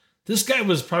off. This guy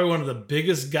was probably one of the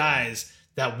biggest guys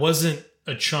that wasn't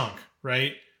a chunk,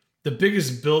 right? The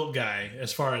biggest built guy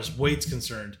as far as weight's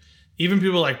concerned. Even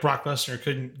people like Brock Lesnar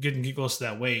couldn't get close to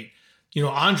that weight. You know,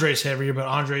 Andre's heavier, but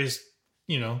Andre's,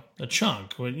 you know, a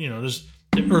chunk. You know, there's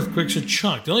the Earthquake's a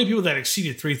chunk. The only people that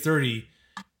exceeded 330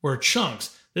 were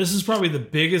chunks. This is probably the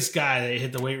biggest guy that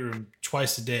hit the weight room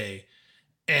twice a day.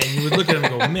 And you would look at him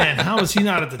and go, man, how is he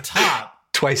not at the top?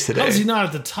 Twice a day. How is he not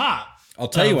at the top? I'll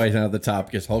tell you why he's not at the top,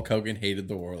 because Hulk Hogan hated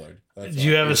the Warlord. Do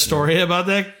you have a story about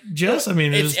that, Jess? I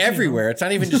mean, it's everywhere. It's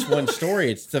not even just one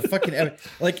story. It's the fucking,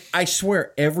 like, I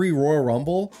swear, every Royal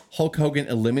Rumble, Hulk Hogan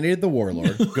eliminated the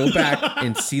Warlord. Go back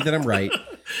and see that I'm right.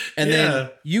 And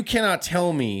then you cannot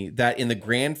tell me that in the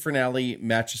grand finale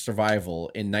match of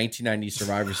Survival in 1990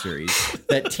 Survivor Series,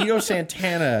 that Tito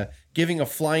Santana giving a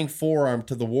flying forearm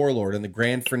to the Warlord in the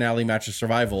grand finale match of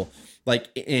Survival, like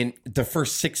in the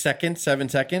first 7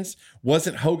 seconds,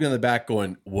 wasn't Hogan in the back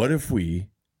going, what if we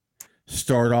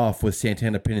start off with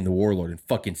Santana pinning the Warlord in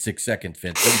fucking 6 seconds,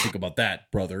 Vince? What do you think about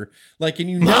that, brother? Like, and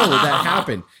you know that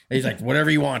happened. And he's like, whatever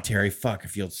you want, Terry. Fuck,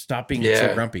 if you'll stop being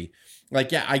so grumpy.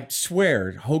 Like, yeah, I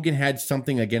swear Hogan had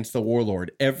something against the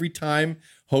Warlord. Every time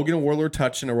Hogan and Warlord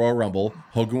touched in a Royal Rumble,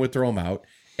 Hogan would throw him out.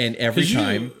 And every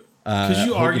time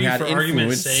you argue for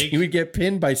argument's sake, he would get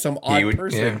pinned by some odd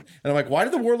person. And I'm like, why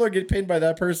did the Warlord get pinned by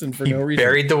that person for no reason?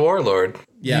 Buried the Warlord.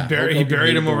 Yeah, he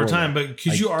buried him over time. But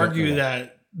could you argue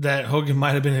that Hogan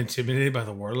might have been intimidated by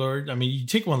the Warlord? I mean, you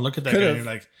take one look at that guy and you're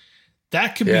like,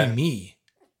 that could be me.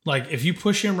 Like, if you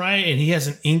push him right and he has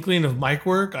an inkling of mic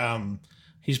work,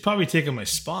 he's probably taking my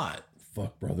spot.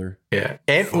 Fuck, brother. Yeah.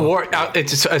 And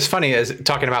it's funny, as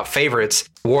talking about favorites,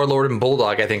 Warlord and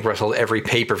Bulldog, I think, wrestled every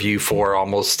pay-per-view for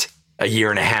almost a year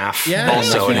and a half. Yeah.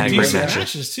 Also, and had great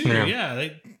matches too. Yeah.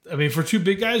 I mean, for two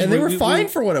big guys. And they were fine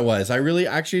for what it was. I really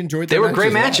actually enjoyed them. They were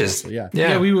great matches. So, yeah.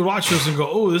 Yeah, we would watch those and go,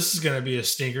 oh, this is going to be a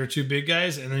stinker, two big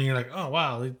guys. And then you're like, oh,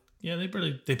 wow. They put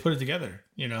it together,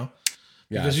 you know?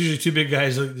 Because usually two big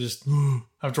guys, like, just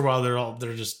after a while,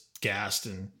 they're just gassed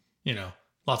and, you know,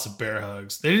 lots of bear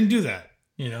hugs. They didn't do that,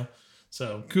 you know?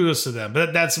 So kudos to them.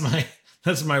 But that's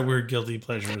my weird guilty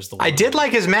pleasure. Is the I did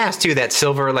like his mask too, that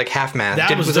silver like half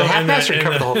mask. Was a half mask or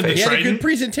cover the whole face? He had a good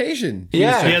presentation. He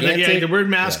had the weird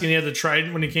mask and he had the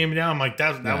trident when he came down. I'm like,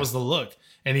 that was the look.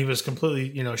 And he was completely,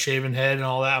 you know, shaven head and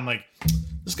all that. I'm like,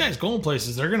 this guy's going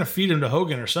places. They're gonna feed him to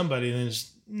Hogan or somebody, and then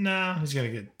he's gonna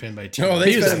get pinned by T. Oh,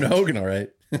 they fed him to Hogan, all right.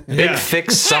 Big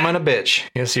thick son of a bitch.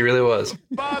 Yes, he really was.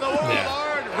 By the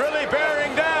Warlord, really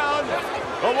bearing down.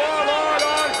 The Warlord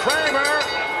on Kramer.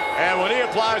 And when he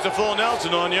applies a full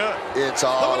Nelson on you, it's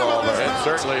all over. It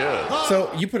certainly is.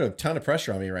 So you put a ton of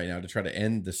pressure on me right now to try to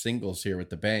end the singles here with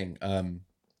the bang.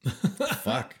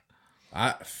 Fuck.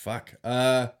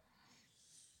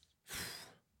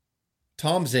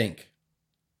 Tom Zink.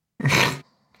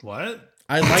 What?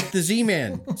 I like the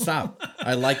Z-Man. Stop.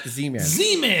 I like the Z-Man.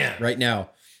 Z-Man. Right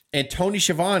now. And Tony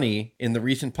Schiavone in the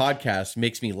recent podcast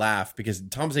makes me laugh because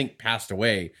Tom Zink passed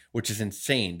away, which is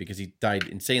insane because he died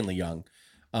insanely young.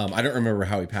 I don't remember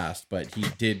how he passed, but he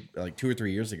did like 2 or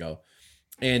 3 years ago.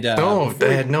 And I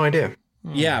had no idea.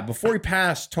 Yeah, before he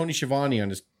passed, Tony Schiavone on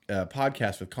his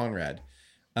podcast with Conrad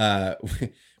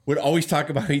would always talk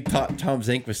about how he thought Tom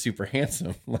Zink was super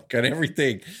handsome, like on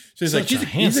everything. So he's like,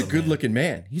 he's a good looking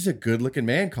man. He's a good looking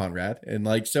man, Conrad. And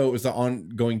like, so it was the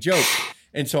ongoing joke.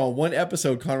 And so on one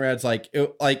episode, Conrad's like,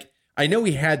 I know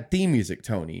he had theme music,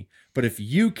 Tony, but if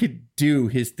you could do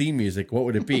his theme music, what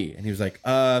would it be? And he was like,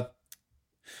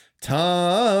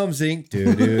 Tom Zink,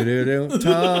 do-do-do-do,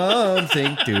 Tom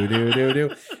Zink,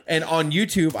 do-do-do-do. And on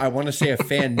YouTube, I want to say a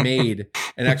fan made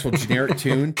an actual generic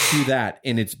tune to that,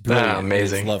 and it's brilliant.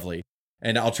 Amazing. It's lovely.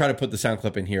 And I'll try to put the sound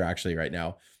clip in here actually right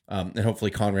now. And hopefully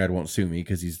Conrad won't sue me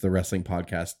because he's the wrestling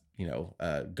podcast, god.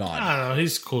 I don't know.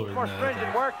 He's cooler than More that.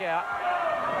 stringent workout.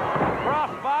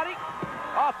 Cross body.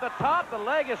 Off the top, the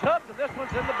leg is hooked, and this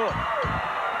one's in the book.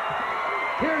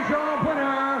 Here's your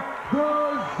winner,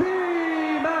 the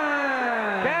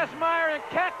Z-Man. Kazmaier and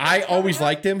Cat. I always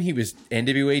liked him. He was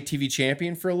NWA TV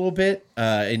champion for a little bit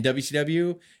in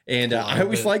WCW, and I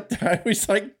always liked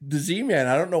the Z-Man.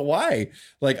 I don't know why.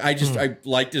 Like I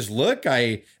liked his look.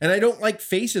 I don't like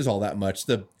faces all that much.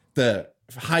 The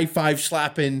high five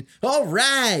slapping. All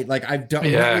right, like I'm not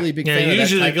really a big fan.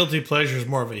 Usually of that the guilty pleasure is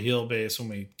more of a heel base when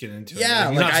we get into it. Yeah,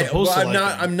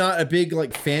 I'm not a big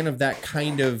like fan of that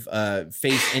kind of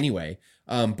face anyway.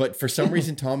 But for some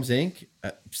reason, Tom Zink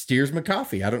steers my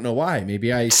coffee. I don't know why.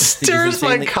 Maybe I steers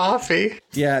my coffee.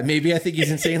 Yeah, maybe I think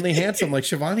he's insanely handsome like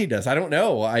Shivani does. I don't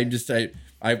know. I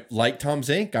like Tom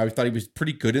Zink. I thought he was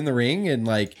pretty good in the ring, and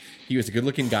like he was a good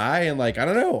looking guy. And like I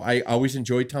don't know, I always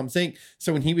enjoyed Tom Zink.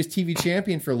 So when he was TV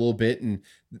champion for a little bit, and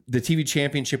the TV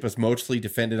championship was mostly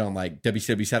defended on like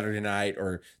WCW Saturday Night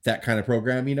or that kind of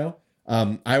program,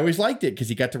 I always liked it because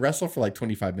he got to wrestle for like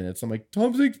 25 minutes. I'm like,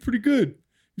 Tom Zink's pretty good.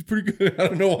 He's pretty good. I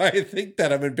don't know why I think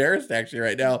that. I'm embarrassed actually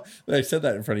right now that I said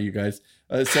that in front of you guys.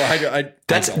 That's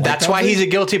why he's a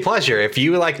guilty pleasure. If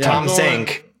you like Tom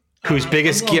Zink, whose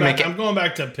biggest gimmick. I'm going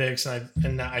back to picks,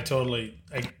 and I totally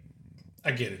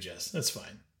I get it, Jess. That's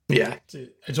fine. Yeah,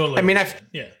 I totally. I mean,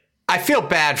 I feel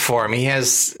bad for him. He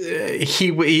has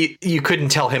you couldn't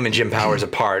tell him and Jim Powers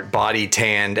apart, body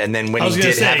tanned, and then when he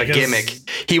did have a gimmick,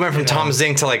 he went from Tom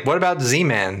Zink to like, what about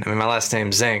Z-Man? I mean, my last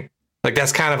name's Zink. Like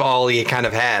that's kind of all he kind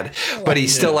of had, but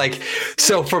he's still like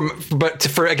so for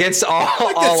against all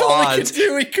odds.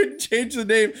 He couldn't change the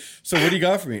name. So what do you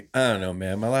got for me? I don't know,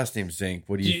 man. My last name's Zink.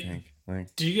 What do you think?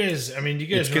 Like, do you guys? I mean, do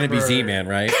you guys? It's gonna be Z-Man,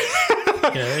 right?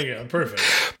 Yeah, there you go. Perfect.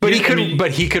 But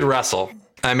he could wrestle.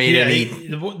 I mean,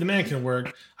 the man can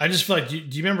work. I just feel like. Do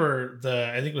you remember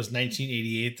I think it was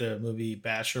 1988, the movie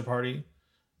Bachelor Party?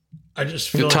 I just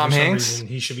feel like Tom for some Hanks. reason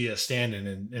he should be a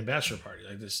stand-in in Bachelor Party,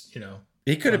 like this.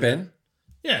 He could have been.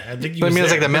 Yeah, I think. He was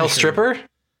like the male stripper.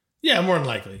 Yeah, more than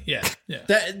likely. Yeah.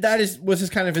 That was his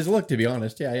kind of his look, to be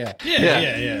honest. Yeah.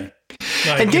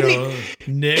 Like, and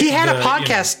he had a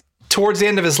podcast towards the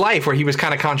end of his life where he was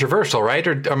kind of controversial, right?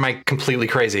 Or am I completely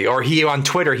crazy? Or he on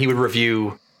Twitter he would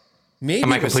review. Maybe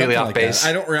am I completely off base?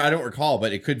 I don't recall,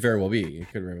 but it could very well be.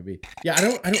 Yeah, I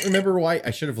don't remember why.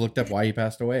 I should have looked up why he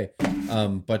passed away.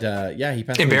 But he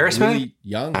passed away really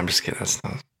young. I'm just kidding. That's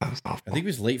awful. I think he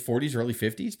was late 40s, early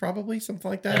 50s, probably something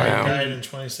like that. He died in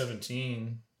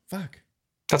 2017. Fuck.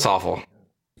 That's awful.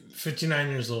 59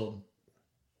 years old.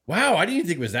 Wow, I didn't even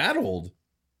think it was that old.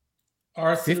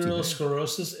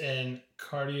 Arteriosclerosis and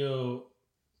cardiomegaly.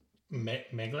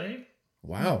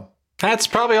 Wow. That's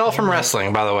probably all from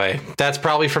wrestling, by the way. That's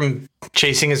probably from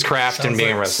chasing his craft and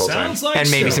being a wrestler. And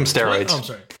maybe some steroids. Oh, I'm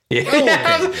sorry. Yeah.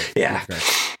 Oh, okay. Yeah.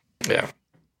 Yeah.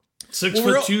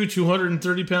 6'2",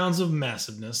 230 pounds of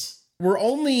massiveness. We're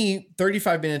only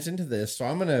 35 minutes into this, so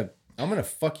I'm gonna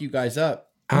fuck you guys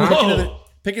up.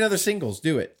 Pick another singles.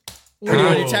 Do it. Or do you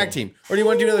want to do tag team? Or do you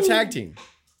want to do another tag team?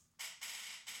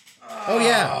 Oh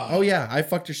yeah. I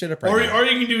fucked your shit up right now. Or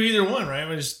you can do either one, right?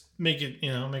 We just make it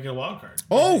a wild card.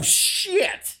 Oh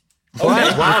shit!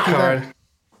 What? Wild card.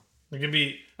 It could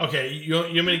be okay. You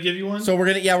want me to give you one? So we're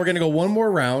gonna go one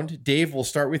more round. Dave, we'll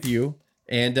start with you,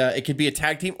 and it could be a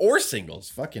tag team or singles.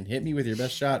 Fucking hit me with your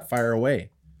best shot. Fire away.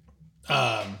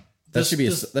 That should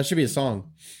be a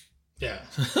song. Yeah.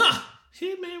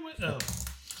 Hit me with.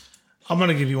 I'm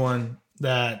gonna give you one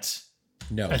that.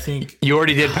 No, I think you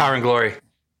already did Power and Glory,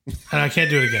 and I can't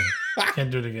do it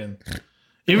again.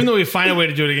 Even though we find a way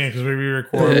to do it again because we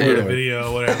re-record a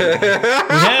video, whatever. We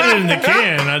had it in the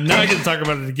can. Now I get to talk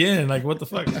about it again. Like, what the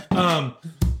fuck?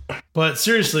 But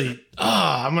seriously,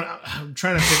 I'm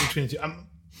trying to pick between the two. I'm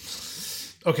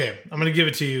going to give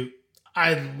it to you.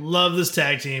 I love this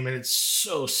tag team, and it's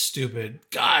so stupid.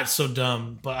 God, it's so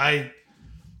dumb. But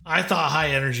I thought High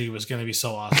Energy was going to be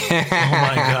so awesome. Oh,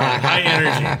 my God. High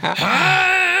Energy.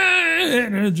 High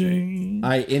Energy.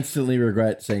 I instantly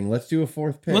regret saying, let's do a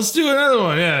fourth pick. Let's do another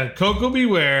one. Yeah. Coco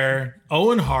Beware,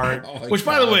 Owen Hart, which,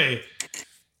 by the way,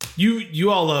 you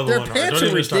all love their Owen Hart. Their pants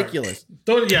are ridiculous.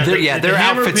 Their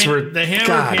outfits were... The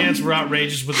hammer pants were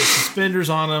outrageous with the suspenders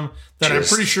on them that I'm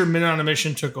pretty sure Men on a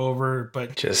Mission took over.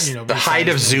 But just the height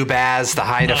of Zubaz, the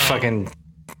height of fucking...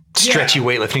 stretchy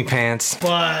weightlifting pants.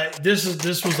 But this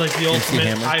was like the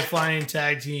ultimate high-flying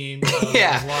tag team. It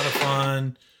was a lot of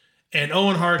fun. And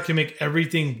Owen Hart can make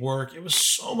everything work. It was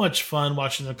so much fun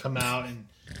watching them come out. And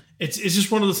it's just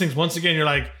one of those things. Once again, you're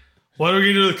like, what are we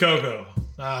going to do with Coco?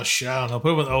 Oh, shit, I don't know.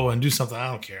 Put it with Owen. Do something. I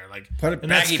don't care. Like, put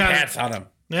baggy pants on him.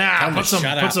 Yeah, put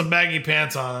some baggy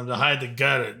pants on him to hide the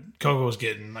gut that Coco's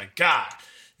getting. Like, God.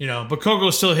 But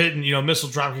Coco's still hitting, missile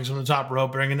dropkicks from the top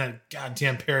rope, bringing that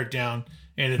goddamn parrot down.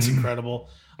 And it's incredible.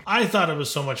 I thought it was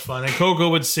so much fun. And Coco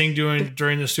would sing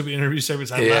during the stupid interview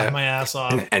segments. I laughed my ass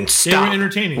off. And stop. They were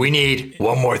entertaining. We need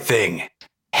one more thing.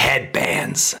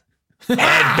 Headbands.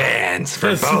 Headbands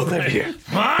for both of you.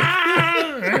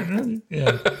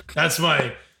 Yeah.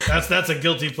 That's a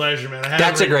guilty pleasure, man.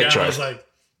 That's a great choice. I was like,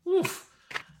 oof.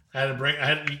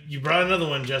 You brought another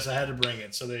one, Jess. I had to bring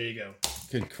it. So there you go.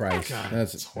 Good Christ. God,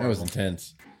 that was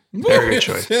intense. Very good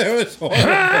choice. It was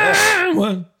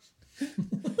horrible.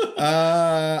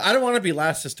 I don't want to be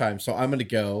last this time, so I'm going to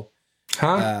go.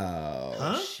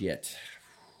 Shit.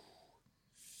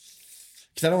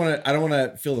 Because I don't want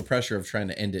to feel the pressure of trying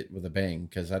to end it with a bang.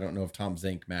 Because I don't know if Tom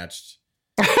Zink matched.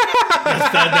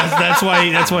 That's why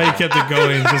he kept it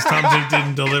going. Because Tom Zink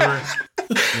didn't deliver.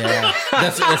 Yeah,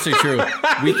 that's so true.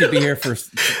 We could be here for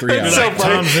 3 hours. So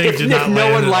Tom Zink did not if no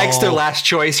one land at likes all. their last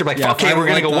choice, they're like, okay, we're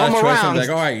going to go one more round. Like,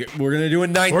 all right, we're going to do a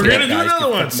ninth. We're going to do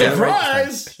another one.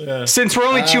 Surprise! Yeah. Since we're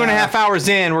only 2.5 hours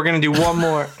in, we're going to do one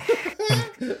more.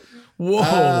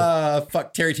 Whoa.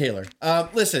 Fuck Terry Taylor.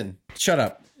 Listen, shut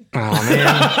up. Oh,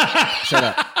 man. Shut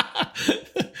up.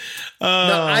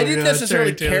 No, I didn't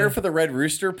necessarily care for the Red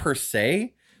Rooster per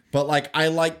se, but like I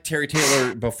liked Terry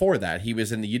Taylor before that. He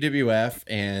was in the UWF,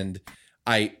 and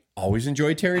I always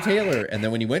enjoyed Terry Taylor. And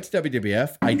then when he went to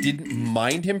WWF, I didn't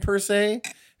mind him per se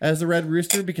as the Red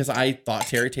Rooster because I thought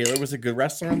Terry Taylor was a good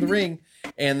wrestler in the ring.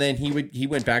 And then he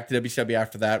went back to WCW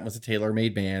after that and was a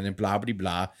tailor-made man and blah, blah,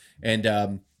 blah. And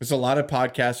there's a lot of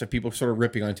podcasts of people sort of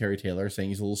ripping on Terry Taylor, saying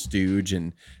he's a little stooge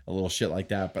and a little shit like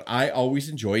that. But I always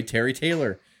enjoyed Terry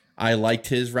Taylor. I liked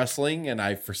his wrestling,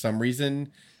 and for some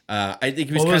reason, I think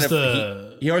he was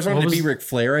he always wanted to be Ric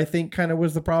Flair, I think kind of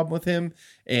was the problem with him.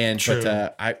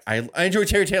 But I enjoyed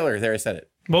Terry Taylor. There, I said it.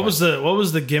 What was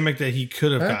the gimmick that he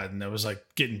could have gotten that was like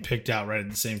getting picked out right at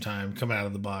the same time, coming out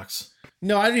of the box?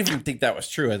 No, I didn't even think that was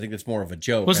true. I think it's more of a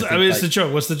joke. It's the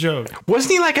joke. What's the joke?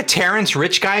 Wasn't he like a Terrence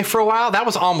Rich guy for a while? That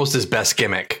was almost his best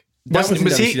gimmick. That was in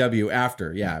WCW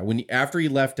after, yeah. After he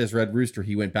left as Red Rooster,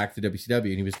 he went back to WCW,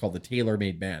 and he was called the Tailor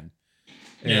Made Man.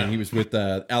 And he was with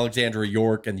Alexandra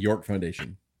York and the York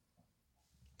Foundation.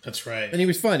 That's right. And he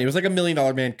was fun. He was like $1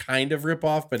 Million Man kind of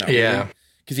ripoff, but not really.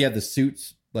 Because he had the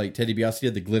suits, like Teddy DiBiase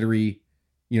had the glittery,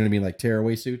 you know what I mean, like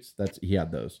tearaway suits. He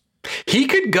had those. He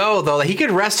could go, though. He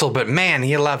could wrestle, but man,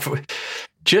 he loved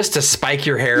just to spike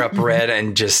your hair up red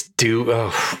and just do,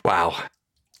 wow.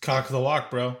 Cock the walk,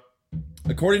 bro.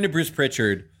 According to Bruce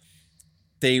Pritchard,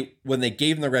 when they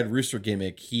gave him the Red Rooster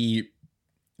gimmick, he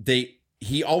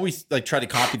always like tried to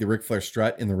copy the Ric Flair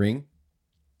strut in the ring.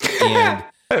 And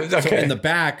so in the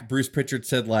back, Bruce Pritchard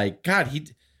said, like, God,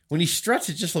 when he struts,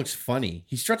 it just looks funny.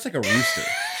 He struts like a rooster.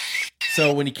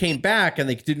 So when he came back and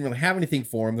they didn't really have anything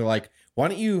for him, they're like, why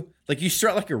don't you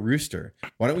strut like a rooster?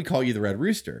 Why don't we call you the Red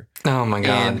Rooster? Oh my God.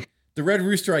 And the Red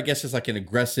Rooster, I guess, is like an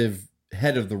aggressive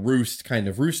head of the roost kind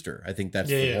of rooster. I think that's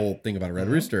the whole thing about a Red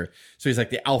Rooster. So he's like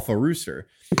the alpha rooster.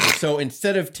 So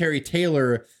instead of Terry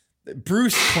Taylor,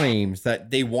 Bruce claims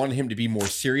that they wanted him to be more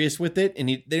serious with it, and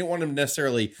they didn't want him to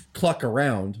necessarily cluck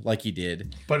around like he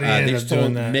did. But he ended up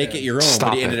doing that. Make it your own,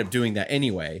 but he ended up doing that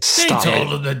anyway. They told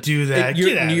him to do that.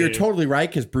 You're totally right,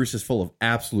 because Bruce is full of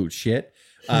absolute shit.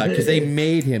 Because they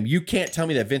made him. You can't tell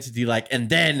me that Vince would be like, and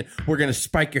then we're gonna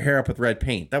spike your hair up with red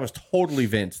paint. That was totally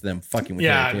Vince them fucking with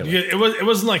Terry Taylor. It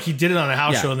wasn't like he did it on a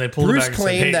house show and they pulled Bruce it back.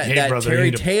 Claimed and said, hey, that brother, Terry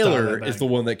Taylor is the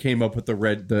one that came up with the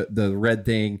red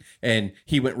thing, and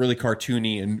he went really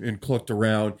cartoony and clucked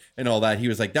around and all that. He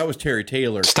was like, that was Terry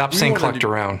Taylor. Stop saying clucked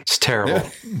around. It's terrible.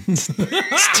 It's a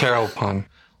terrible pun.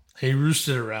 He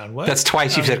roosted around. What? That's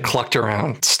twice you've said clucked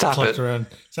around. Stop clucked it. Around.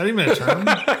 Is that even a term?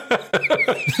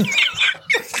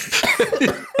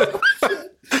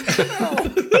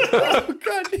 Oh,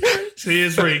 God. See,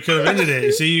 it's where you could have ended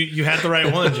it. See, you had the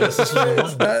right one, Jess. This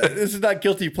was the one. This is not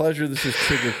guilty pleasure. This is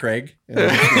Trigger Craig.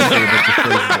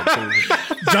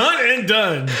 Done and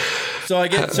done.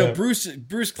 So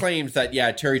Bruce claims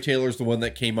that Terry Taylor's the one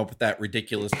that came up with that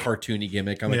ridiculous cartoony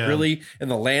gimmick. I'm like, really? In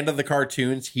the land of the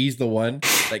cartoons, he's the one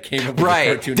that came up with the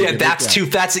cartoony gimmick.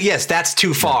 That's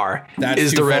too far. That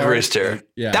is the Red Rooster.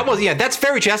 Yeah. That's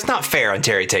very true. That's not fair on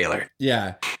Terry Taylor.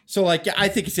 Yeah. So I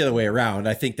think it's the other way around.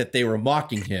 I think that they were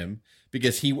mocking him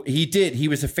because he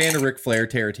was a fan of Ric Flair,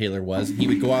 Terry Taylor was, and he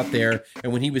would go out there,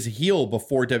 and when he was a heel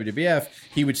before WWF,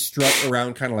 he would strut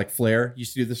around kind of like Flair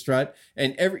used to do the strut,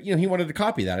 and he wanted to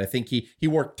copy that. I think he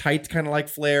wore tights kind of like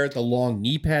Flair, the long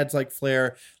knee pads like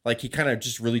Flair, like he kind of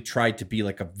just really tried to be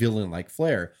like a villain like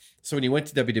Flair. So when he went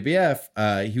to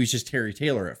WWF, he was just Terry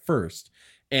Taylor at first.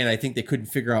 And I think they couldn't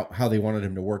figure out how they wanted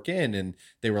him to work in. And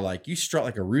they were like, you strut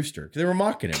like a rooster. Because they were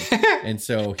mocking him. And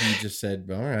so he just said,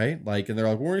 all right. And they're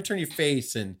like, we're going to turn you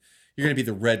face. And, you're going to be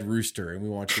the Red Rooster, and we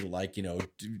want you to like, you know,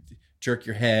 jerk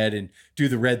your head and do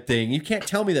the red thing. You can't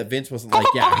tell me that Vince wasn't like,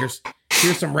 yeah, here's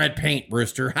some red paint,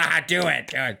 Rooster. Ha, do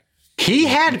it. He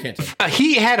had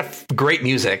great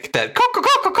music. That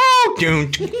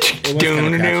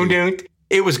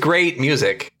it was great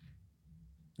music.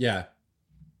 Yeah,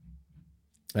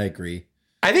 I agree.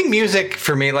 I think music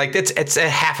for me, like it's a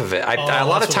half of it. A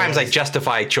lot of times I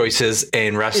justify choices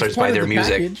in wrestlers by their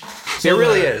music. It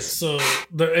really is. So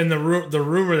the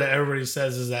rumor that everybody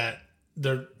says is that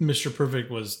Mr.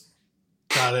 Perfect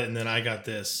got it, and then I got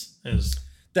this.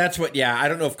 That's what. Yeah, I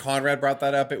don't know if Conrad brought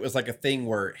that up. It was like a thing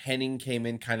where Henning came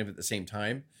in kind of at the same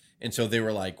time, and so they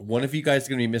were like, one of you guys is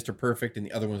going to be Mr. Perfect, and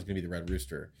the other one's going to be the Red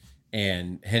Rooster.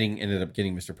 And Henning ended up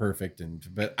getting Mr. Perfect,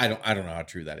 but I don't know how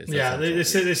true that is. Yeah, they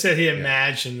said he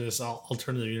imagined this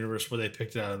alternative universe where they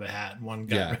picked it out of the hat. One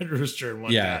got Red Rooster and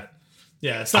one got.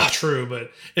 Yeah, it's not true,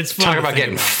 but it's fun. Talk about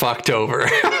getting fucked over.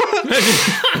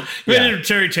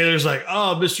 Terry Taylor's like,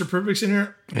 oh, Mr. Perfect's in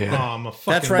here. Yeah. Oh, I'm a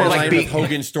fucking. That's right. Like with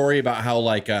Hogan's story about how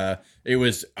like I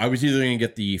was either going to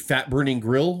get the fat burning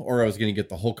grill or I was going to get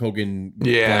the Hulk Hogan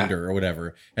blender or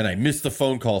whatever, and I missed the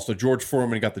phone call. So George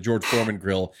Foreman got the George Foreman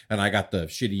grill, and I got the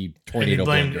shitty tornado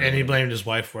blender. And he blamed his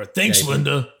wife for it. Thanks,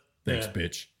 Linda. Thanks,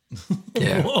 bitch.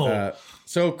 Yeah.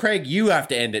 So Craig, you have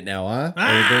to end it now, huh?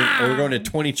 Or we're going to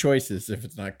 20 choices if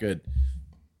it's not good.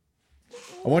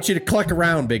 I want you to cluck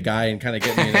around, big guy, and kind of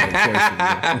get me another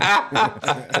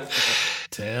choice.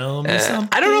 Tell me something.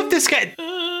 I don't know if this guy.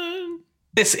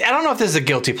 I don't know if this is a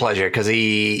guilty pleasure because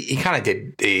he kind of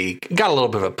did. He got a little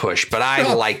bit of a push, but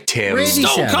I liked him. Randy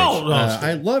Savage.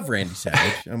 I love Randy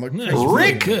Savage. I'm like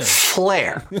Ric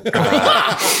Flair.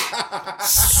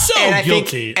 So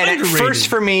guilty. And at first,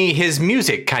 for me, his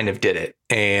music kind of did it,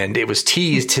 and it was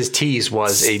teased. His tease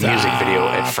was a music video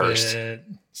at first.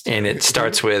 And it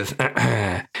starts with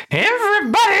everybody,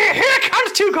 here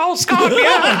comes Two Cold Scorpio.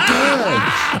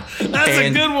 That's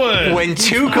a good one. When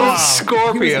Two Cold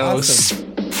Scorpio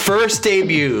first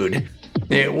debuted,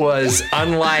 it was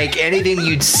unlike anything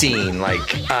you'd seen, like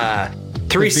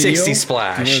 360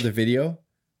 splash. Do you know the video?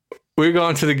 We're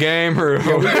going to the game room.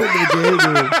 Yeah, we're going to the game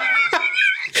room.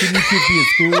 Shouldn't you kids be in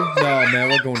school? No, man,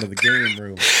 we're going to the game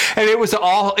room. And it was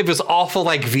awful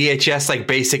like VHS like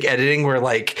basic editing where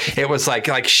like it was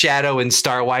like shadow and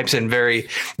star wipes and very,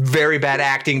 very bad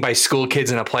acting by school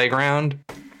kids in a playground.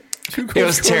 It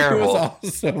was terrible. It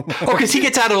was awesome. Oh, because he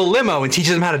gets out of a limo and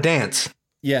teaches them how to dance.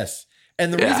 Yes.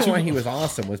 And the reason why he was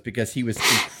awesome was because he was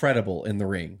incredible in the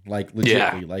ring. Like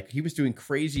legitimately. Like he was doing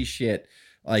crazy shit.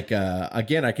 Like,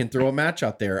 again, I can throw a match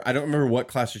out there. I don't remember what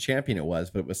Clash of Champion it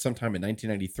was, but it was sometime in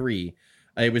 1993.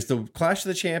 It was the Clash of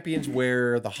the Champions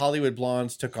where the Hollywood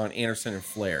Blondes took on Anderson and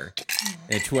Flair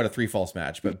in a 2 out of 3 falls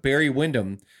match. But Barry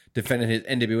Windham defended his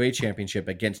NWA championship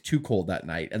against Too Cold that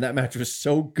night. And that match was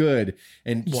so good.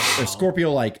 And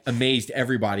Scorpio like amazed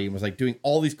everybody and was like doing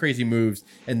all these crazy moves.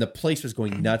 And the place was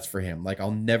going nuts for him. Like,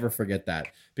 I'll never forget that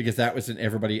because that was in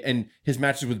everybody. And his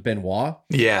matches with Benoit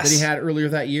that he had earlier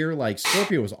that year, like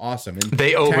Scorpio was awesome. And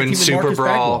they opened Super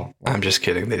Brawl. I'm just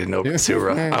kidding. They didn't open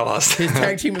Super Brawl. I lost. His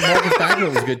tag team with Marcus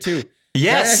Bagwell was good too.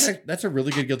 Yes. That's a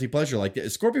really good guilty pleasure. Like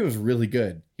Scorpio was really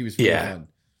good. He was really fun.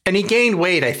 And he gained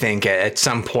weight, I think, at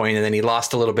some point, and then he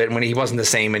lost a little bit when he wasn't the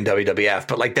same in WWF.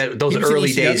 But like those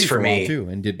early days for me, too,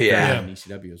 and did in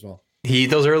ECW as well.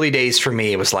 Those early days for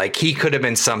me, it was like he could have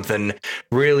been something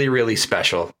really, really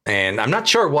special. And I'm not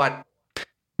sure what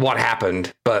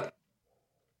happened, but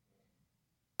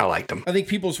I liked him. I think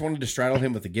people just wanted to straddle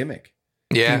him with a gimmick.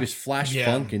 Yeah, he was Flash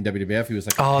Funk in WWF. He was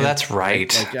like, that's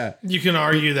right. Like, you can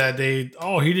argue that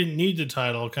he didn't need the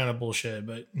title, kind of bullshit,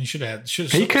 but he should have.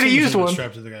 He could have used one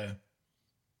strapped to the guy.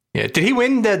 Yeah, did he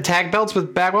win the tag belts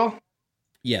with Bagwell?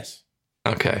 Yes.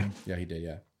 Okay. Yeah, he did.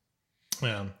 Yeah.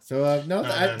 Yeah. So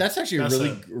that's actually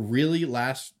a really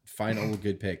last final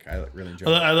good pick. I really enjoyed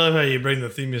it. I love how you bring the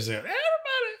theme music up.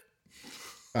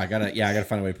 I gotta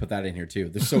find a way to put that in here too.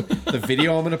 So the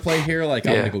video I'm gonna play here, like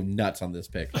I'm gonna go nuts on this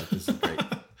pick. Like, this is great.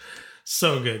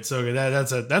 So good.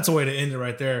 That's a way to end it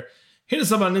right there. Hit us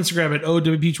up on Instagram at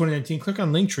OWP2019. Click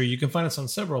on Linktree. You can find us on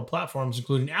several platforms,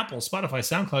 including Apple, Spotify,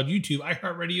 SoundCloud, YouTube,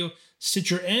 iHeartRadio,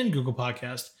 Stitcher, and Google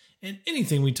Podcast. And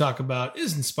anything we talk about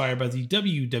is inspired by the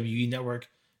WWE Network.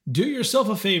 Do yourself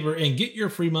a favor and get your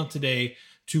free month today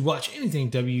to watch anything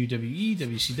WWE,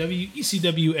 WCW,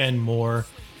 ECW, and more.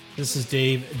 This is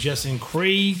Dave, Jess, and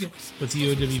Craig with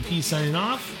the OWP signing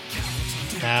off.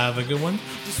 Have a good one.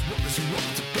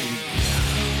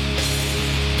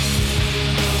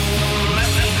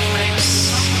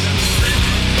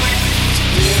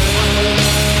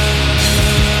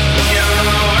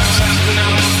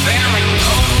 Family,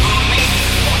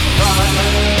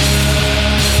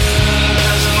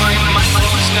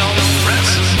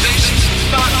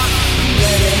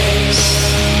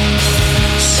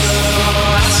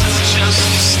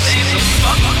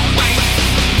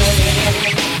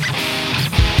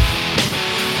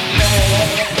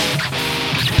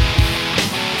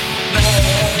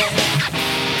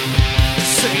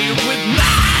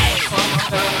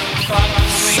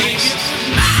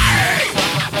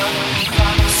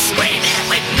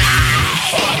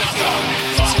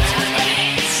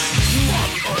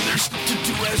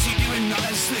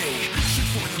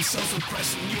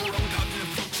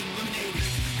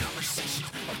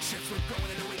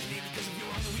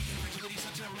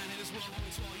 Cheers.